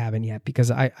message if you haven't yet,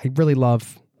 because I really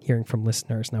love hearing from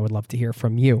listeners, and I would love to hear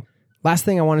from you. Last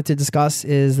thing I wanted to discuss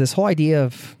is this whole idea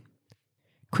of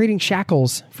creating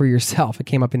shackles for yourself. It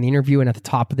came up in the interview, and at the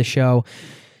top of the show,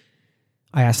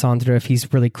 I asked Sandro if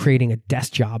he's really creating a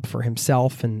desk job for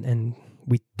himself, and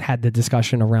we had the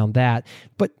discussion around that.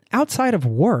 But outside of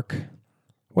work,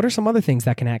 what are some other things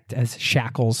that can act as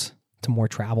shackles to more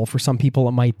travel? For some people,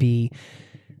 it might be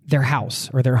their house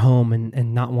or their home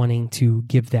and not wanting to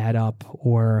give that up,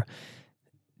 or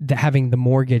having the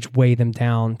mortgage weigh them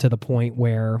down to the point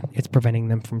where it's preventing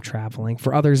them from traveling.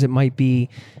 For others, it might be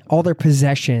all their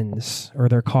possessions or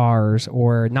their cars,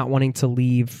 or not wanting to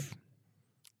leave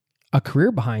a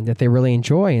career behind that they really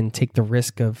enjoy and take the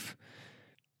risk of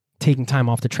taking time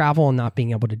off to travel and not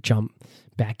being able to jump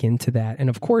back into that. And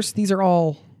of course, these are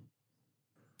all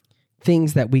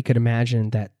things that we could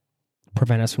imagine that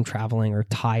prevent us from traveling or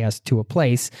tie us to a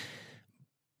place.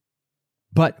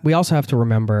 But we also have to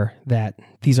remember that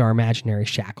these are imaginary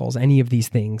shackles. Any of these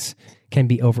things can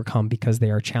be overcome because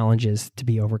they are challenges to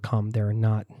be overcome. They are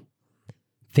not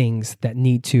things that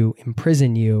need to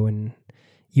imprison you. And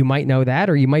you might know that,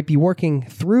 or you might be working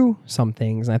through some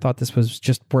things. And I thought this was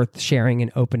just worth sharing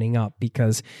and opening up,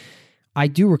 because I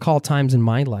do recall times in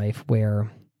my life where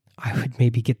I would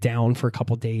maybe get down for a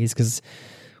couple of days because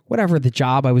whatever the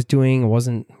job I was doing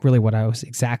wasn't really what I was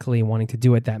exactly wanting to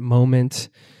do at that moment.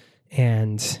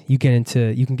 And you can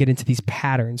get into these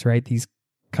patterns, right? These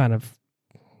kind of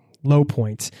low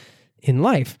points in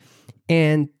life.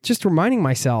 And just reminding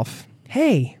myself,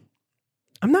 hey,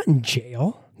 I'm not in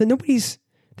jail. This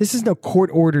is no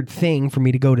court-ordered thing for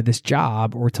me to go to this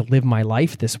job or to live my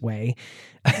life this way.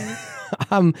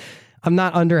 I'm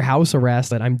not under house arrest,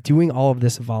 but I'm doing all of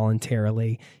this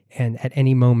voluntarily. And at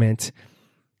any moment,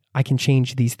 I can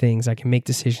change these things. I can make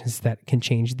decisions that can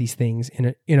change these things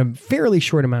in a fairly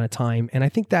short amount of time. And I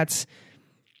think that's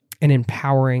an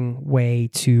empowering way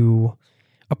to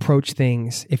approach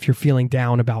things if you're feeling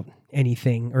down about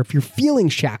anything, or if you're feeling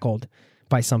shackled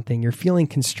by something, you're feeling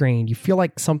constrained, you feel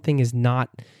like something is not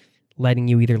letting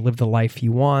you either live the life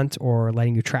you want or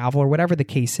letting you travel, or whatever the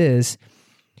case is.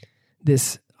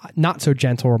 This not so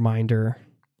gentle reminder,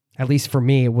 at least for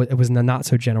me, it was a not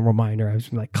so gentle reminder. I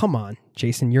was like, come on,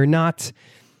 Jason,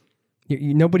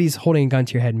 nobody's holding a gun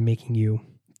to your head and making you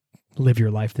live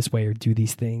your life this way or do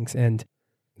these things. And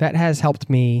that has helped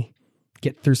me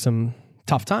get through some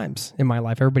tough times in my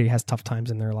life. Everybody has tough times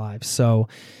in their lives. So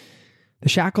the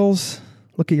shackles,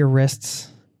 look at your wrists.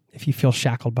 If you feel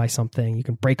shackled by something, you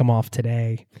can break them off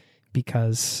today,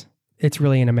 because it's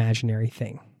really an imaginary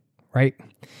thing, right?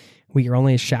 We are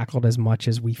only shackled as much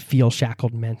as we feel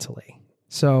shackled mentally.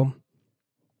 So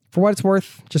for what it's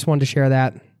worth, just wanted to share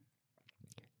that.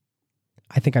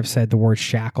 I think I've said the word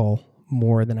shackle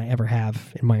more than I ever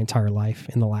have in my entire life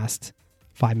in the last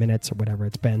 5 minutes or whatever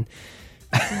it's been.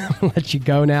 I'll let you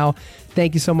go now.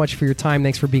 Thank you so much for your time.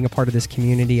 Thanks for being a part of this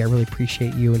community. I really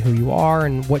appreciate you and who you are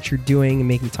and what you're doing and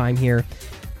making time here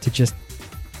to just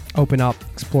open up,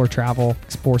 explore travel,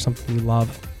 explore something you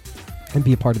love, and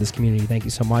be a part of this community. Thank you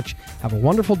so much. Have a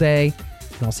wonderful day,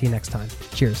 and I'll see you next time.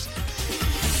 Cheers.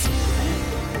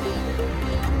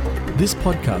 This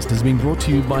podcast has been brought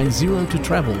to you by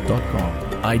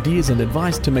ZeroToTravel.com. Ideas and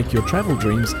advice to make your travel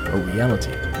dreams a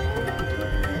reality.